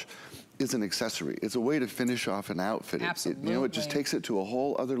wristwatch is an accessory. It's a way to finish off an outfit. Absolutely. You know, it just takes it to a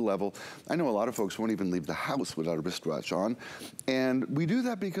whole other level. I know a lot of folks won't even leave the house without a wristwatch on. And we do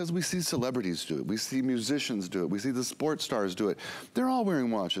that because we see celebrities do it. We see musicians do it. We see the sports stars do it. They're all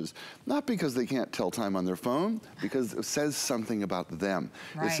wearing watches. Not because they can't tell time on their phone, because it says something about them.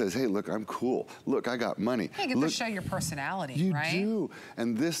 Right. It says, hey, look, I'm cool. Look, I got money. You get to show your personality, right? You do.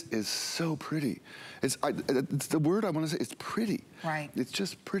 And this is so pretty. It's the word I want to say. It's pretty. Right. It's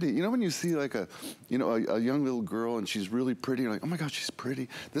just pretty. You know when you see like a young little girl and she's really pretty, you're like, oh my gosh, she's pretty.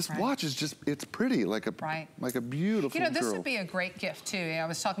 This watch is just, it's pretty, like a beautiful girl. This would be a great gift too. I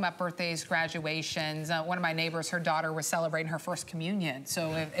was talking about birthdays, graduations. One of my neighbors, her daughter was celebrating her first communion.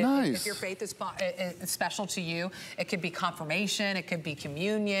 So if your faith is special to you, it could be confirmation, it could be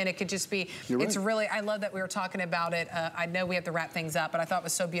communion, it could just be, it's really, I love that we were talking about it. I know we have to wrap things up, but I thought it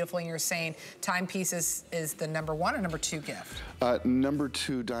was so beautiful. And you're saying timepiece is the #1 or #2 gift?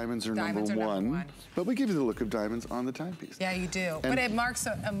 #2, diamonds are number one. But we give you the look of diamonds on the timepiece. Yeah, you do. But it marks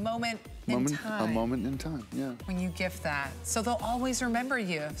a moment in time. A moment in time, yeah. When you gift that. So they'll always remember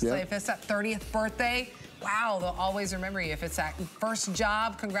you. So if it's that 30th birthday, wow, they'll always remember you. If it's that first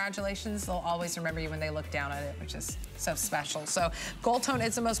job, congratulations, they'll always remember you when they look down at it, which is so special. So gold tone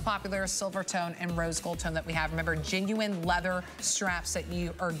is the most popular, silver tone and rose gold tone that we have. Remember, genuine leather straps that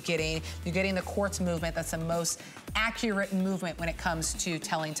you are getting. You're getting the quartz movement. That's the most accurate movement when it comes to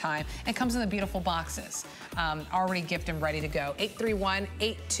telling time. And comes in the beautiful boxes. Already gift and ready to go.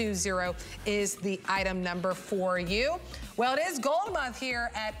 831-820 is the item number for you. Well, it is gold month here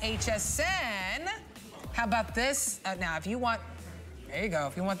at HSN. How about this? Now, if you want, there you go.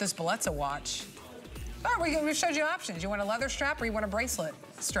 If you want this Bellezza watch, we showed you options. You want a leather strap or you want a bracelet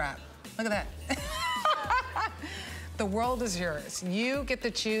strap? Look at that. The world is yours. You get to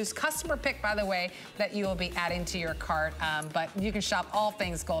choose. Customer pick, by the way, that you will be adding to your cart. But you can shop all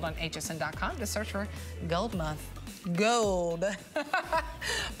things gold on hsn.com. Just search for Gold Month. Gold.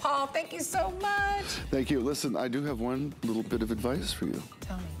 Paul, thank you so much. Thank you. Listen, I do have one little bit of advice for you.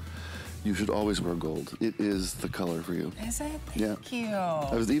 Tell me. You should always wear gold. It is the color for you. Is it? Thank you.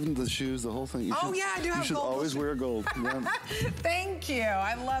 Even the shoes, the whole thing. Yeah, I do have gold. You should always wear gold. Yeah. Thank you.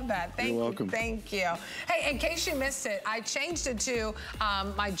 I love that. Thank you. You're welcome. Thank you. Hey, in case you missed it, I changed it to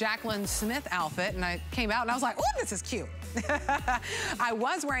my Jacqueline Smith outfit, and I came out and I was like, oh, this is cute. I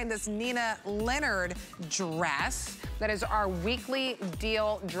was wearing this Nina Leonard dress. That is our weekly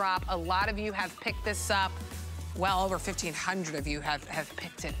deal drop. A lot of you have picked this up. Well, over 1,500 of you have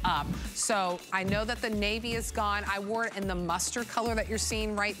picked it up. So I know that the navy is gone. I wore it in the mustard color that you're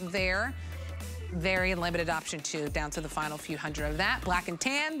seeing right there. Very limited option too, down to the final few hundred of that. Black and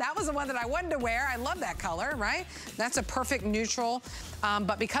tan, that was the one that I wanted to wear. I love that color, right? That's a perfect neutral.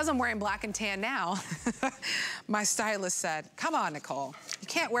 But because I'm wearing black and tan now, my stylist said, come on, Nicole, you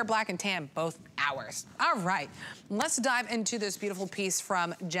can't wear black and tan both hours. All right, let's dive into this beautiful piece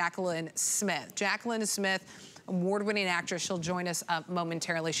from Jacqueline Smith. Jacqueline Smith, award-winning actress. She'll join us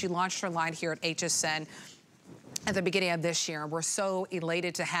momentarily. She launched her line here at HSN at the beginning of this year. We're so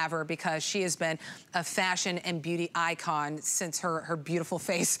elated to have her because she has been a fashion and beauty icon since her beautiful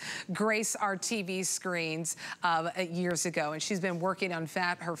face graced our TV screens years ago. And she's been working on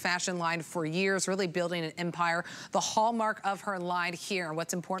her fashion line for years, really building an empire. The hallmark of her line here, and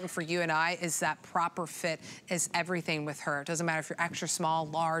what's important for you and I, is that proper fit is everything with her. It doesn't matter if you're extra small,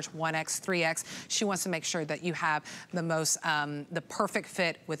 large, 1X, 3X. She wants to make sure that you have the most, the perfect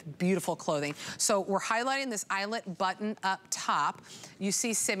fit with beautiful clothing. So we're highlighting this eyelet button up top. You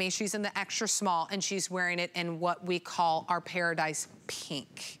see Simi, she's in the extra small, and she's wearing it in what we call our Paradise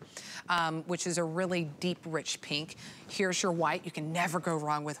Pink, which is a really deep, rich pink. Here's your white. You can never go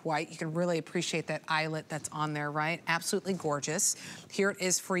wrong with white. You can really appreciate that eyelet that's on there, right? Absolutely gorgeous. Here it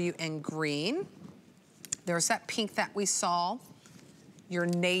is for you in green. There's that pink that we saw, your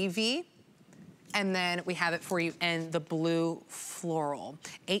navy, and then we have it for you in the blue floral.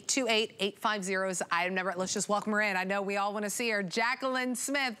 828-850 is the item number. Let's just welcome her in. I know we all want to see her. Jacqueline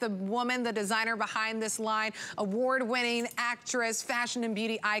Smith, the woman, the designer behind this line, award-winning actress, fashion and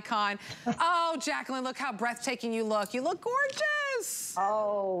beauty icon. Oh, Jacqueline, look how breathtaking you look. You look gorgeous.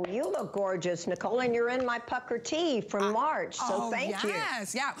 Oh, you look gorgeous, Nicole, and you're in my pucker tee from March, so thank you.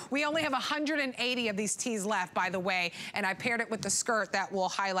 Yes, yeah. We only have 180 of these tees left, by the way, and I paired it with the skirt that we'll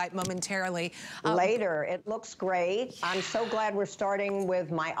highlight momentarily. Later, it looks great. I'm so glad we're starting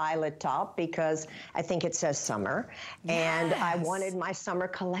with my eyelet top because I think it says summer. Yes. And I wanted my summer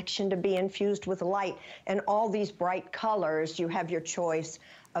collection to be infused with light. And all these bright colors, you have your choice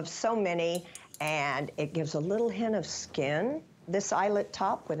of so many, and it gives a little hint of skin, this eyelet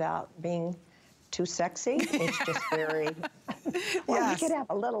top, without being too sexy. It's just very, well, Yes. you could have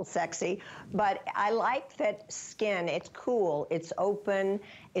a little sexy, but I like that skin. It's cool, it's open,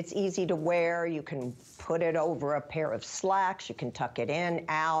 it's easy to wear. You can put it over a pair of slacks, you can tuck it in,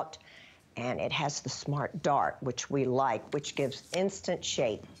 out, and it has the smart dart, which we like, which gives instant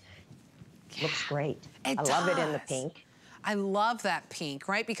shape. Looks great. I love it in the pink. I love that pink,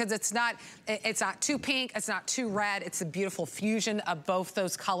 right? Because it's not too pink, it's not too red. It's a beautiful fusion of both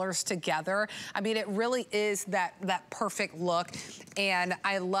those colors together. I mean, it really is that perfect look. And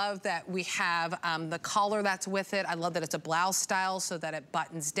I love that we have the collar that's with it. I love that it's a blouse style so that it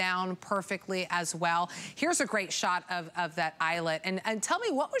buttons down perfectly as well. Here's a great shot of that eyelet. And tell me,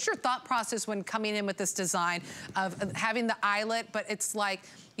 what was your thought process when coming in with this design of having the eyelet, but it's like,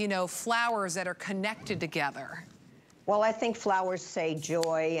 you know, flowers that are connected together? Well, I think flowers say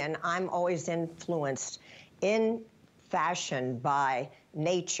joy, and I'm always influenced in fashion by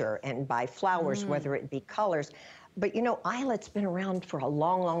nature and by flowers, whether it be colors. But you know, eyelet's been around for a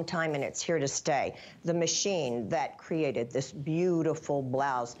long, long time, and it's here to stay. The machine that created this beautiful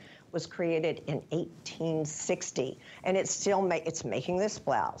blouse was created in 1860, and it's still it's making this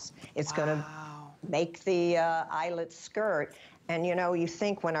blouse. It's gonna make the eyelet skirt. And you know, you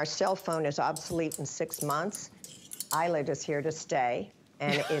think when our cell phone is obsolete in 6 months, eyelet is here to stay,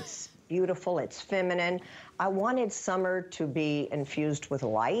 and it's beautiful, it's feminine. I wanted summer to be infused with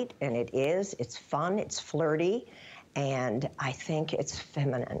light, and it is. It's fun, it's flirty, and I think it's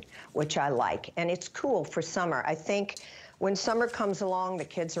feminine, which I like. And it's cool for summer. I think when summer comes along, the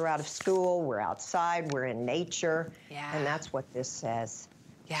kids are out of school, we're outside, we're in nature, and that's what this says.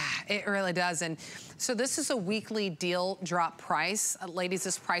 Yeah, it really does. And so this is a weekly deal drop price. Ladies,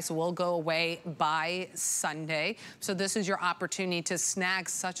 this price will go away by Sunday. So this is your opportunity to snag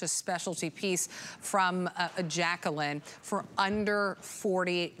such a specialty piece from Jacqueline for under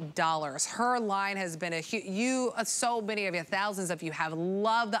 $40. Her line has been a huge, so many of you, thousands of you have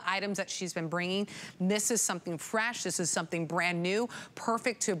loved the items that she's been bringing. This is something fresh. This is something brand new,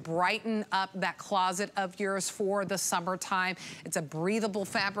 perfect to brighten up that closet of yours for the summertime. It's a breathable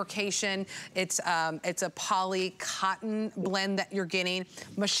fabrication. It's a poly cotton blend that you're getting.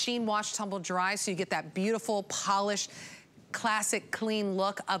 Machine wash, tumble dry, so you get that beautiful polished classic clean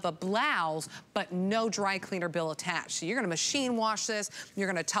look of a blouse, but no dry cleaner bill attached. So you're gonna machine wash this, you're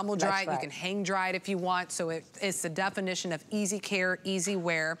gonna tumble dry it, you can hang dry it if you want. So it's the definition of easy care, easy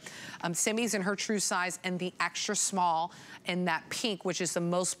wear. Simi's in her true size and the extra small in that pink, which is the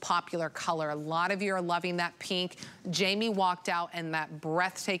most popular color. A lot of you are loving that pink. Jamie walked out in that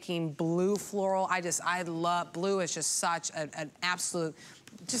breathtaking blue floral. I love, blue is just such an absolute,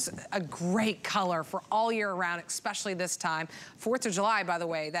 just a great color for all year round, especially this time. 4th of July, by the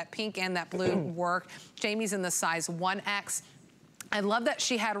way, that pink and that blue work. Jamie's in the size 1X. I love that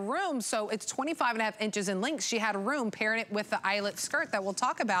she had room, so it's 25.5 inches in length. She had room pairing it with the eyelet skirt that we'll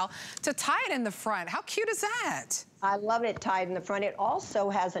talk about to tie it in the front. How cute is that? I love it tied in the front. It also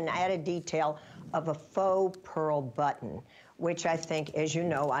has an added detail of a faux pearl button, which I think, as you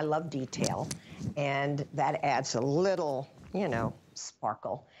know, I love detail, and that adds a little, you know,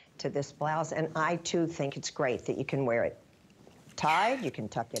 sparkle to this blouse. And I too think it's great that you can wear it tied, you can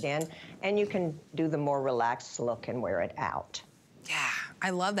tuck it in, and you can do the more relaxed look and wear it out. Yeah,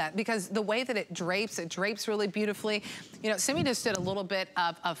 I love that because the way that it drapes really beautifully. You know, Simi just did a little bit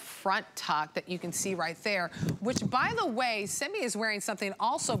of a front tuck that you can see right there, which, by the way, Simi is wearing something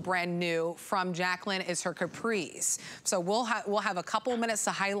also brand new from Jacqueline, is her capris. So we'll have a couple minutes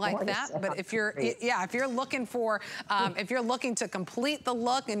to highlight that. But if you're, if you're looking for, if you're looking to complete the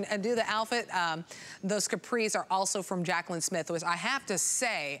look and do the outfit, those capris are also from Jacqueline Smith, which I have to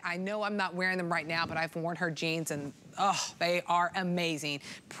say, I know I'm not wearing them right now, but I've worn her jeans and oh, they are amazing.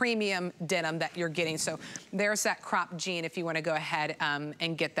 Premium denim that you're getting. So there's that crop jean if you want to go ahead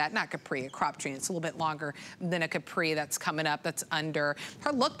and get that. Not capri, a crop jean. It's a little bit longer than a capri that's coming up. That's under,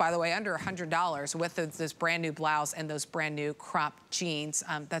 her look, by the way, under $100 with this brand new blouse and those brand new crop jeans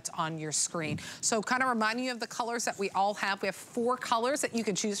that's on your screen. So kind of reminding you of the colors that we all have. We have 4 colors that you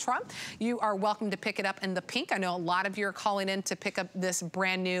can choose from. You are welcome to pick it up in the pink. I know a lot of you are calling in to pick up this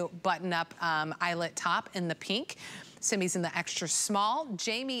brand new button-up eyelet top in the pink. Simi's in the extra small.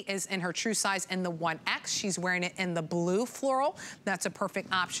 Jamie is in her true size in the 1X. She's wearing it in the blue floral. That's a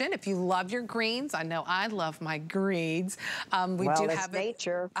perfect option. If you love your greens, I know I love my greens. We do have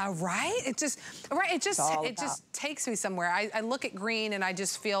nature. Right? It just takes me somewhere. I look at green and I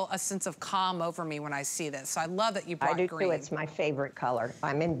just feel a sense of calm over me when I see this. So I love that you brought green. I do too. It's my favorite color.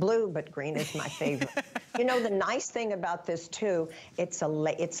 I'm in blue, but green is my favorite. You know, the nice thing about this too, it's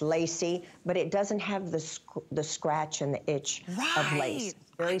lacy, but it doesn't have the scratch and the itch of lace.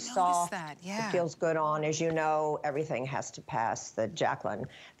 Very soft. That. Yeah. It feels good on. As you know, everything has to pass the Jacqueline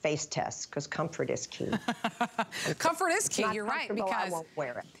face test because comfort is key. Comfort is key. You're right, because I won't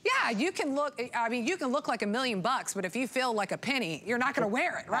wear it. Yeah, you can look. I mean, you can look like $1,000,000, but if you feel like a penny, you're not going to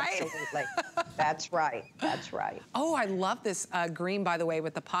wear it, right? Absolutely. That's right. That's right. Oh, I love this green, by the way,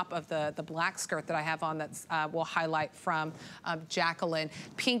 with the pop of the black skirt that I have on. That's will highlight from Jacqueline.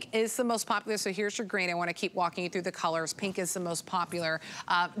 Pink is the most popular. So here's your green. I want to keep walking you through the colors. Pink is the most popular.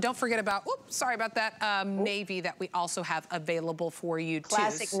 Don't forget about. Oops, sorry about that. Navy that we also have available for you too.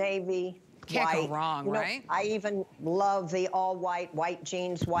 Classic navy. Can't white. go wrong, right? I even love the all white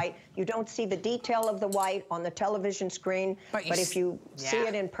jeans, white. You don't see the detail of the white on the television screen, but if you see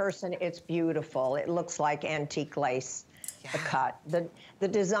it in person, it's beautiful. It looks like antique lace, the cut. The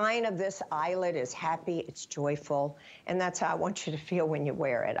design of this eyelet is happy, it's joyful, and that's how I want you to feel when you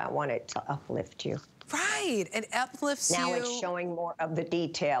wear it. I want it to uplift you. Right, it uplifts you. Now it's showing more of the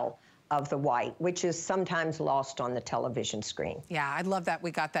detail of the white, which is sometimes lost on the television screen. Yeah, I love that we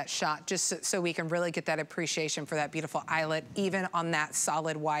got that shot just so we can really get that appreciation for that beautiful eyelet, even on that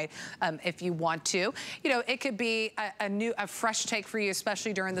solid white, if you want to. You know, it could be a fresh take for you,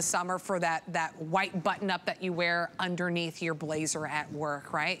 especially during the summer, for that white button-up that you wear underneath your blazer at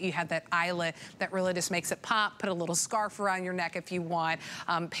work, right? You have that eyelet that really just makes it pop. Put a little scarf around your neck if you want.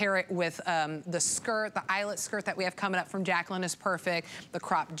 Pair it with the skirt, the eyelet skirt that we have coming up from Jacqueline is perfect. The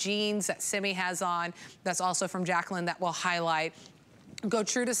cropped jeans that Simi has on, that's also from Jacqueline, that will highlight. Go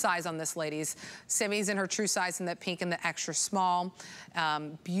true to size on this, ladies. Simi's in her true size in that pink and the extra small.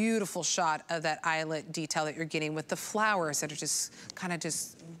 Beautiful shot of that eyelet detail that you're getting with the flowers that are just kind of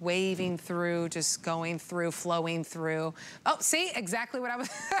just waving through, just going through, flowing through. Oh, see, exactly what I was,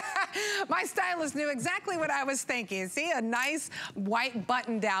 my stylist knew exactly what I was thinking. See, a nice white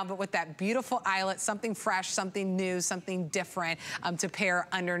button down, but with that beautiful eyelet, something fresh, something new, something different to pair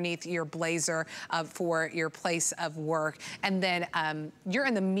underneath your blazer for your place of work. And then you're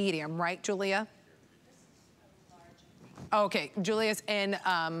in the medium, right, Julia? Okay, Julia's in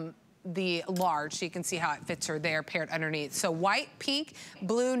the large, so you can see how it fits her there, paired underneath. So white, pink,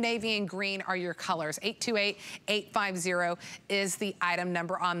 blue, navy, and green are your colors. 828-850 is the item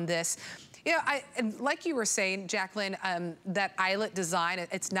number on this. You know, and like you were saying, Jacqueline, that eyelet design,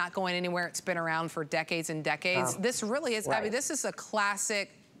 it's not going anywhere. It's been around for decades and decades. This really is, I mean, this is a classic,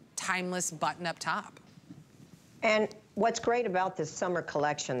 timeless button-up top. And what's great about this summer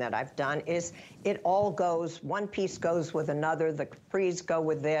collection that I've done is it all goes, one piece goes with another, the capris go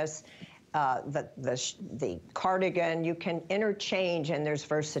with this, the cardigan, you can interchange, and there's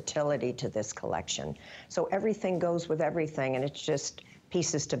versatility to this collection. So everything goes with everything, and it's just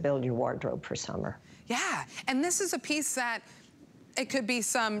pieces to build your wardrobe for summer. Yeah, and this is a piece that it could be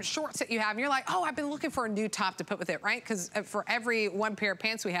some shorts that you have, and you're like, oh, I've been looking for a new top to put with it, right? Because for every one pair of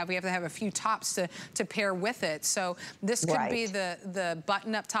pants we have to have a few tops to pair with it. So this could be the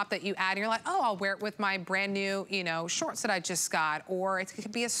button-up top that you add, and you're like, oh, I'll wear it with my brand new, you know, shorts that I just got, or it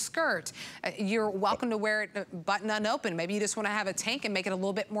could be a skirt. You're welcome to wear it button unopened. Maybe you just want to have a tank and make it a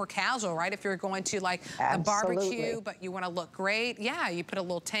little bit more casual, right? If you're going to like a barbecue, but you want to look great, yeah, you put a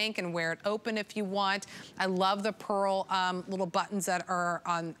little tank and wear it open if you want. I love the pearl little buttons that are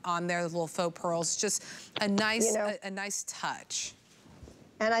on there, the little faux pearls. Just a nice, you know, a nice touch.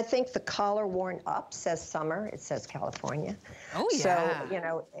 And I think the collar worn up says summer. It says California. Oh, yeah. So, you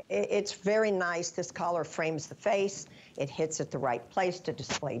know, it's very nice. This collar frames the face. It hits at the right place to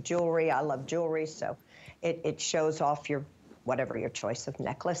display jewelry. I love jewelry, so it shows off your, whatever your choice of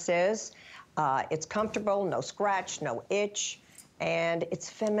necklace is. It's comfortable, no scratch, no itch. And it's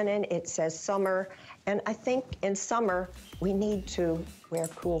feminine, it says summer. And I think in summer, we need to wear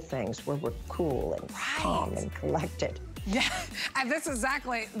cool things where we're cool and calm and collected. Yeah, and this is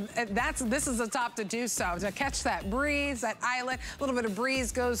exactly, this is the top to do so. To catch that breeze, that eyelet, a little bit of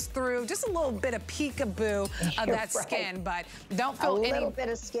breeze goes through, just a little bit of peekaboo of that skin, but don't feel any... A little bit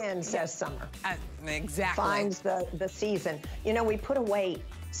of skin says summer. Exactly. Finds the season. You know, we put away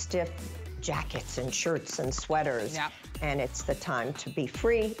stiff jackets and shirts and sweaters. Yep. And it's the time to be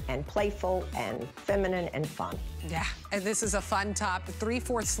free and playful and feminine and fun. Yeah, and this is a fun top.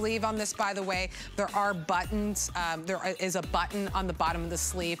 3/4 sleeve on this, by the way. There are buttons. There is a button on the bottom of the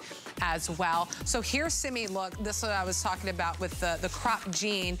sleeve as well. So here's Simi, look, this is what I was talking about with the cropped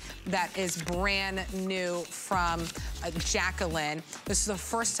jean that is brand new from Jacqueline. This is the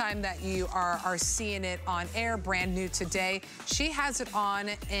first time that you are seeing it on air, brand new today. She has it on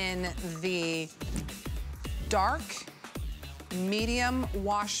in the dark, medium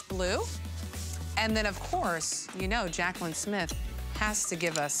wash blue. And then, of course, you know, Jacqueline Smith has to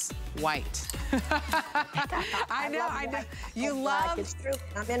give us white. I know. You love... It's true.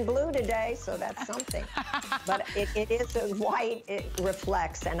 I'm in blue today, so that's something. But it is a white, it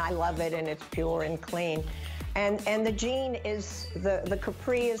reflects, and I love it, and it's pure and clean. And the jean is, the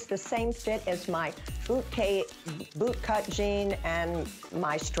capri is the same fit as my boot cut jean and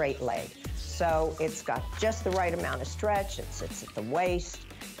my straight leg. So it's got just the right amount of stretch. It sits at the waist.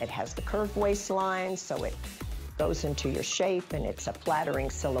 It has the curved waistline, so it goes into your shape, and it's a flattering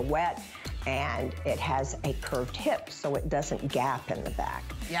silhouette. And it has a curved hip, so it doesn't gap in the back,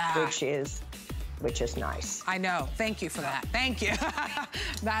 which is nice. I know. Thank you for that. Thank you.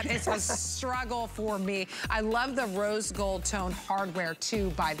 That is a struggle for me. I love the rose gold tone hardware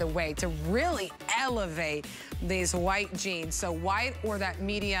too, by the way, to really elevate these white jeans. So white or that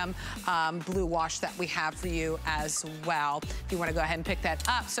medium blue wash that we have for you as well. If you want to go ahead and pick that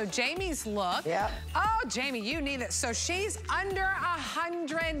up. So Jamie's look. Yep. Oh, Jamie, you need it. So she's under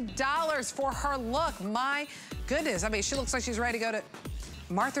 $100 for her look. My goodness. I mean, she looks like she's ready to go to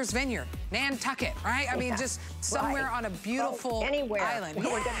Martha's Vineyard, Nantucket, right? I mean, just somewhere on a beautiful island. We're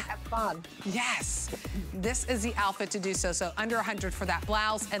gonna have fun. Yes, this is the outfit to do so. So under 100 for that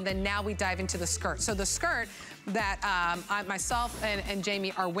blouse, and then now we dive into the skirt. So the skirt that myself and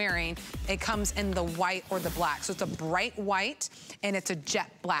Jamie are wearing, it comes in the white or the black. So it's a bright white, and it's a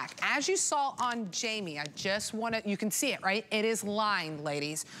jet black. As you saw on Jamie, I just want to, you can see it, right? It is lined,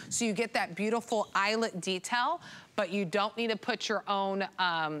 ladies. So you get that beautiful eyelet detail, but you don't need to put your own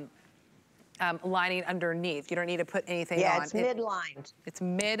lining underneath. You don't need to put anything on. Yeah, it's mid-lined. It's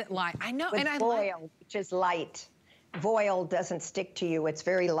mid-lined. I know, and I voile, which is light. Voile doesn't stick to you. It's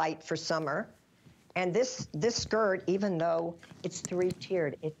very light for summer. And this skirt, even though it's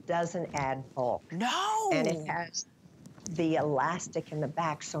three-tiered, it doesn't add bulk. No! And it has the elastic in the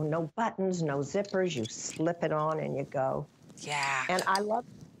back, so no buttons, no zippers. You slip it on and you go. Yeah. And I love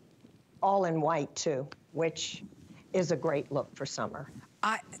all in white, too, which is a great look for summer.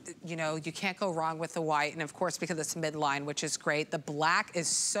 You know, you can't go wrong with the white, and of course, because it's midline, which is great. The black is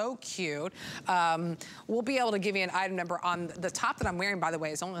so cute. We'll be able to give you an item number on the top that I'm wearing, by the way,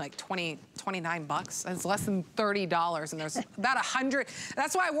 is only like 29 bucks. It's less than $30, and there's about 100.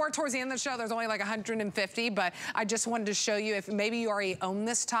 That's why I wore it towards the end of the show. There's only like 150, but I just wanted to show you if maybe you already own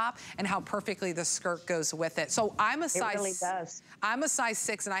this top and how perfectly the skirt goes with it. So I'm a size. It really does. I'm a size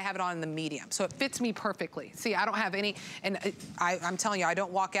 6, and I have it on in the medium, so it fits me perfectly. See, I don't have any, and I'm telling you, I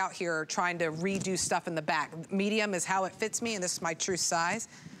don't walk out here trying to redo stuff in the back. Medium is how it fits me, and this is my true size.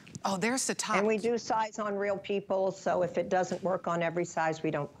 Oh, there's the top. And we do size on real people, so if it doesn't work on every size, we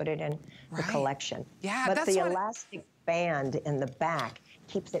don't put it in the collection. Yeah, but the elastic band in the back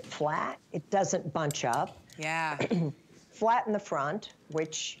keeps it flat. It doesn't bunch up. Yeah. Flat in the front,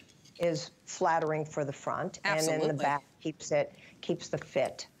 which is flattering for the front. Absolutely. And in the back keeps the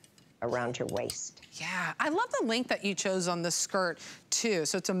fit around your waist. Yeah, I love the length that you chose on the skirt too.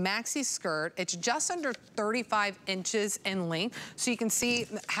 So it's a maxi skirt. It's just under 35 inches in length. So you can see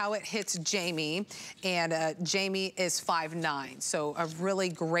how it hits Jamie, and Jamie is 5'9". So a really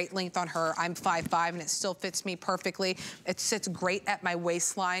great length on her. I'm 5'5", and it still fits me perfectly. It sits great at my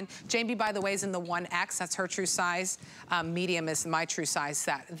waistline. Jamie, by the way, is in the 1X. That's her true size. Medium is my true size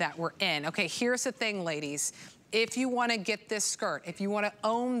that we're in. Okay, here's the thing, ladies. If you want to get this skirt, if you want to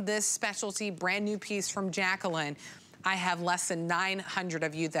own this specialty brand new piece from Jacqueline, I have less than 900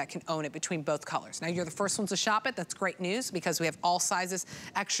 of you that can own it between both colors. Now, you're the first ones to shop it. That's great news because we have all sizes,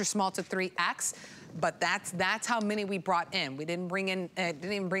 extra small to 3X. But that's how many we brought in. We didn't bring in,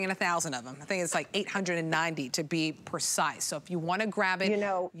 didn't even bring in 1,000 of them. I think it's like 890 to be precise. So if you want to grab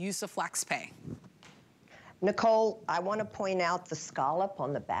it, use the flex pay. Nicole, I want to point out the scallop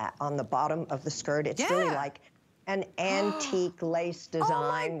on the bottom of the skirt. It's really like an antique lace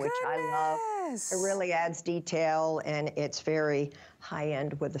design, which I love. It really adds detail, and it's very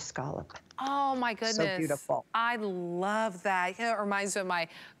high-end with the scallop. Oh my goodness. So beautiful. I love that. You know, it reminds me of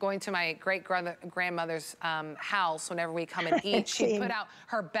going to my great-grandmother's house whenever we come and eat. She put out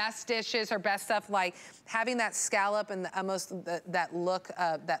her best dishes, her best stuff, like having that scallop and that look,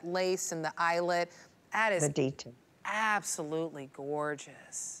 that lace and the eyelet. That is the detail. Absolutely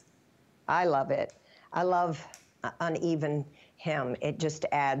gorgeous. I love it. I love uneven hem. It just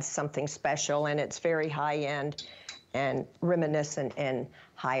adds something special, and it's very high-end and reminiscent in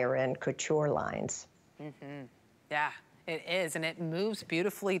higher-end couture lines. Mm-hmm. Yeah. It is, and it moves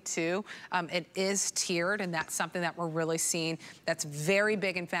beautifully too. It is tiered, and that's something that we're really seeing that's very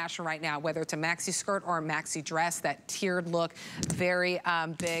big in fashion right now, whether it's a maxi skirt or a maxi dress, that tiered look, very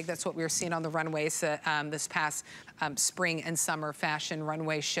big. That's what we were seeing on the runways this past spring and summer fashion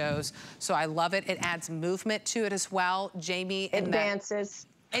runway shows. So I love it. It adds movement to it as well. Jamie. It dances.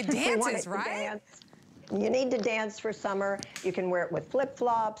 It dances, right? Dance. You need to dance for summer. You can wear it with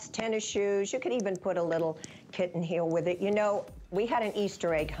flip-flops, tennis shoes. You could even put a little kitten heel with it. You know, we had an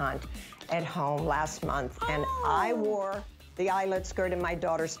Easter egg hunt at home last month, and I wore the eyelet skirt, and my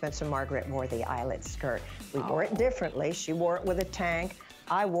daughter Spencer Margaret wore the eyelet skirt. We wore it differently. She wore it with a tank.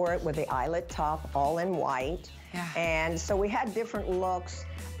 I wore it with the eyelet top, all in white. Yeah. And so we had different looks,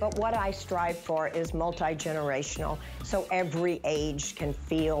 but what I strive for is multi-generational, so every age can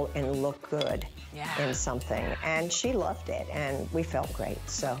feel and look good in something. And she loved it, and we felt great.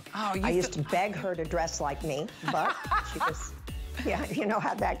 So I used to beg her to dress like me, but she just, yeah, you know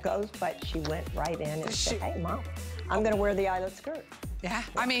how that goes, but she went right in and said, hey, Mom, I'm gonna wear the eyelet skirt. Yeah,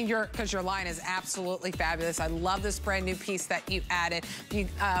 I mean, because your line is absolutely fabulous. I love this brand new piece that you added. You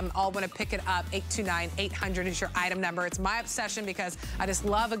all want to pick it up. 829-800 is your item number. It's my obsession because I just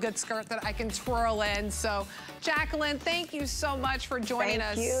love a good skirt that I can twirl in. So, Jacqueline, thank you so much for joining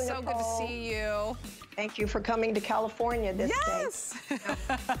us. Thank you, so Nicole. good to see you. Thank you for coming to California this day.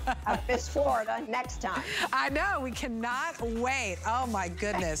 Miss Florida next time. I know, we cannot wait. Oh my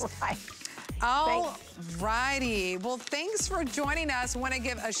goodness. Right. All righty. Well, thanks for joining us. Want to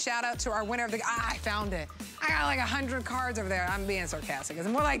give a shout out to our winner of the, I found it. I got like 100 cards over there. I'm being sarcastic. It's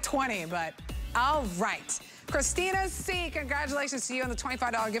more like 20, but all right. Christina C., congratulations to you on the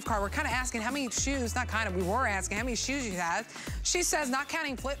 $25 gift card. We're kind of asking how many shoes, not kind of, we were asking how many shoes you have. She says, not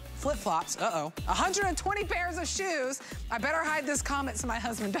counting flip-flops, 120 pairs of shoes. I better hide this comment so my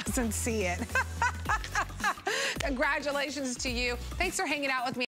husband doesn't see it. Congratulations to you. Thanks for hanging out with me.